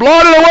out,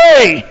 blotted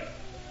away,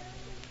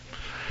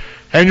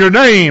 and your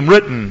name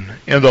written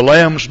in the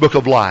Lamb's Book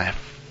of Life.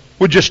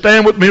 Would you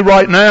stand with me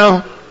right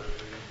now?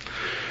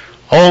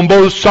 On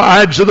both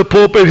sides of the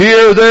pulpit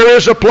here, there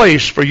is a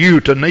place for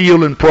you to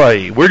kneel and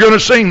pray. We're going to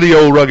sing the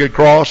Old Rugged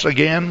Cross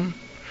again.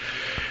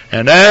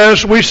 And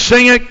as we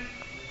sing it,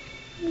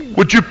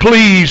 would you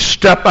please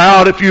step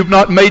out if you've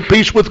not made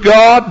peace with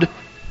God?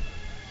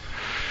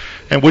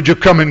 And would you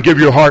come and give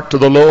your heart to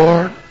the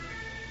Lord?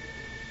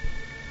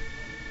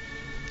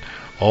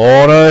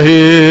 On a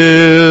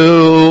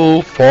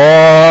hill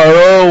far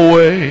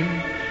away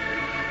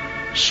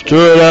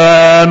stood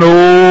an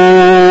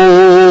old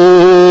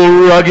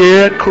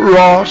rugged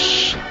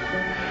cross,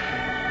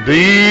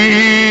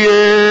 the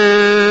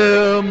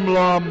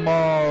emblem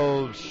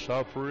of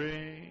suffering.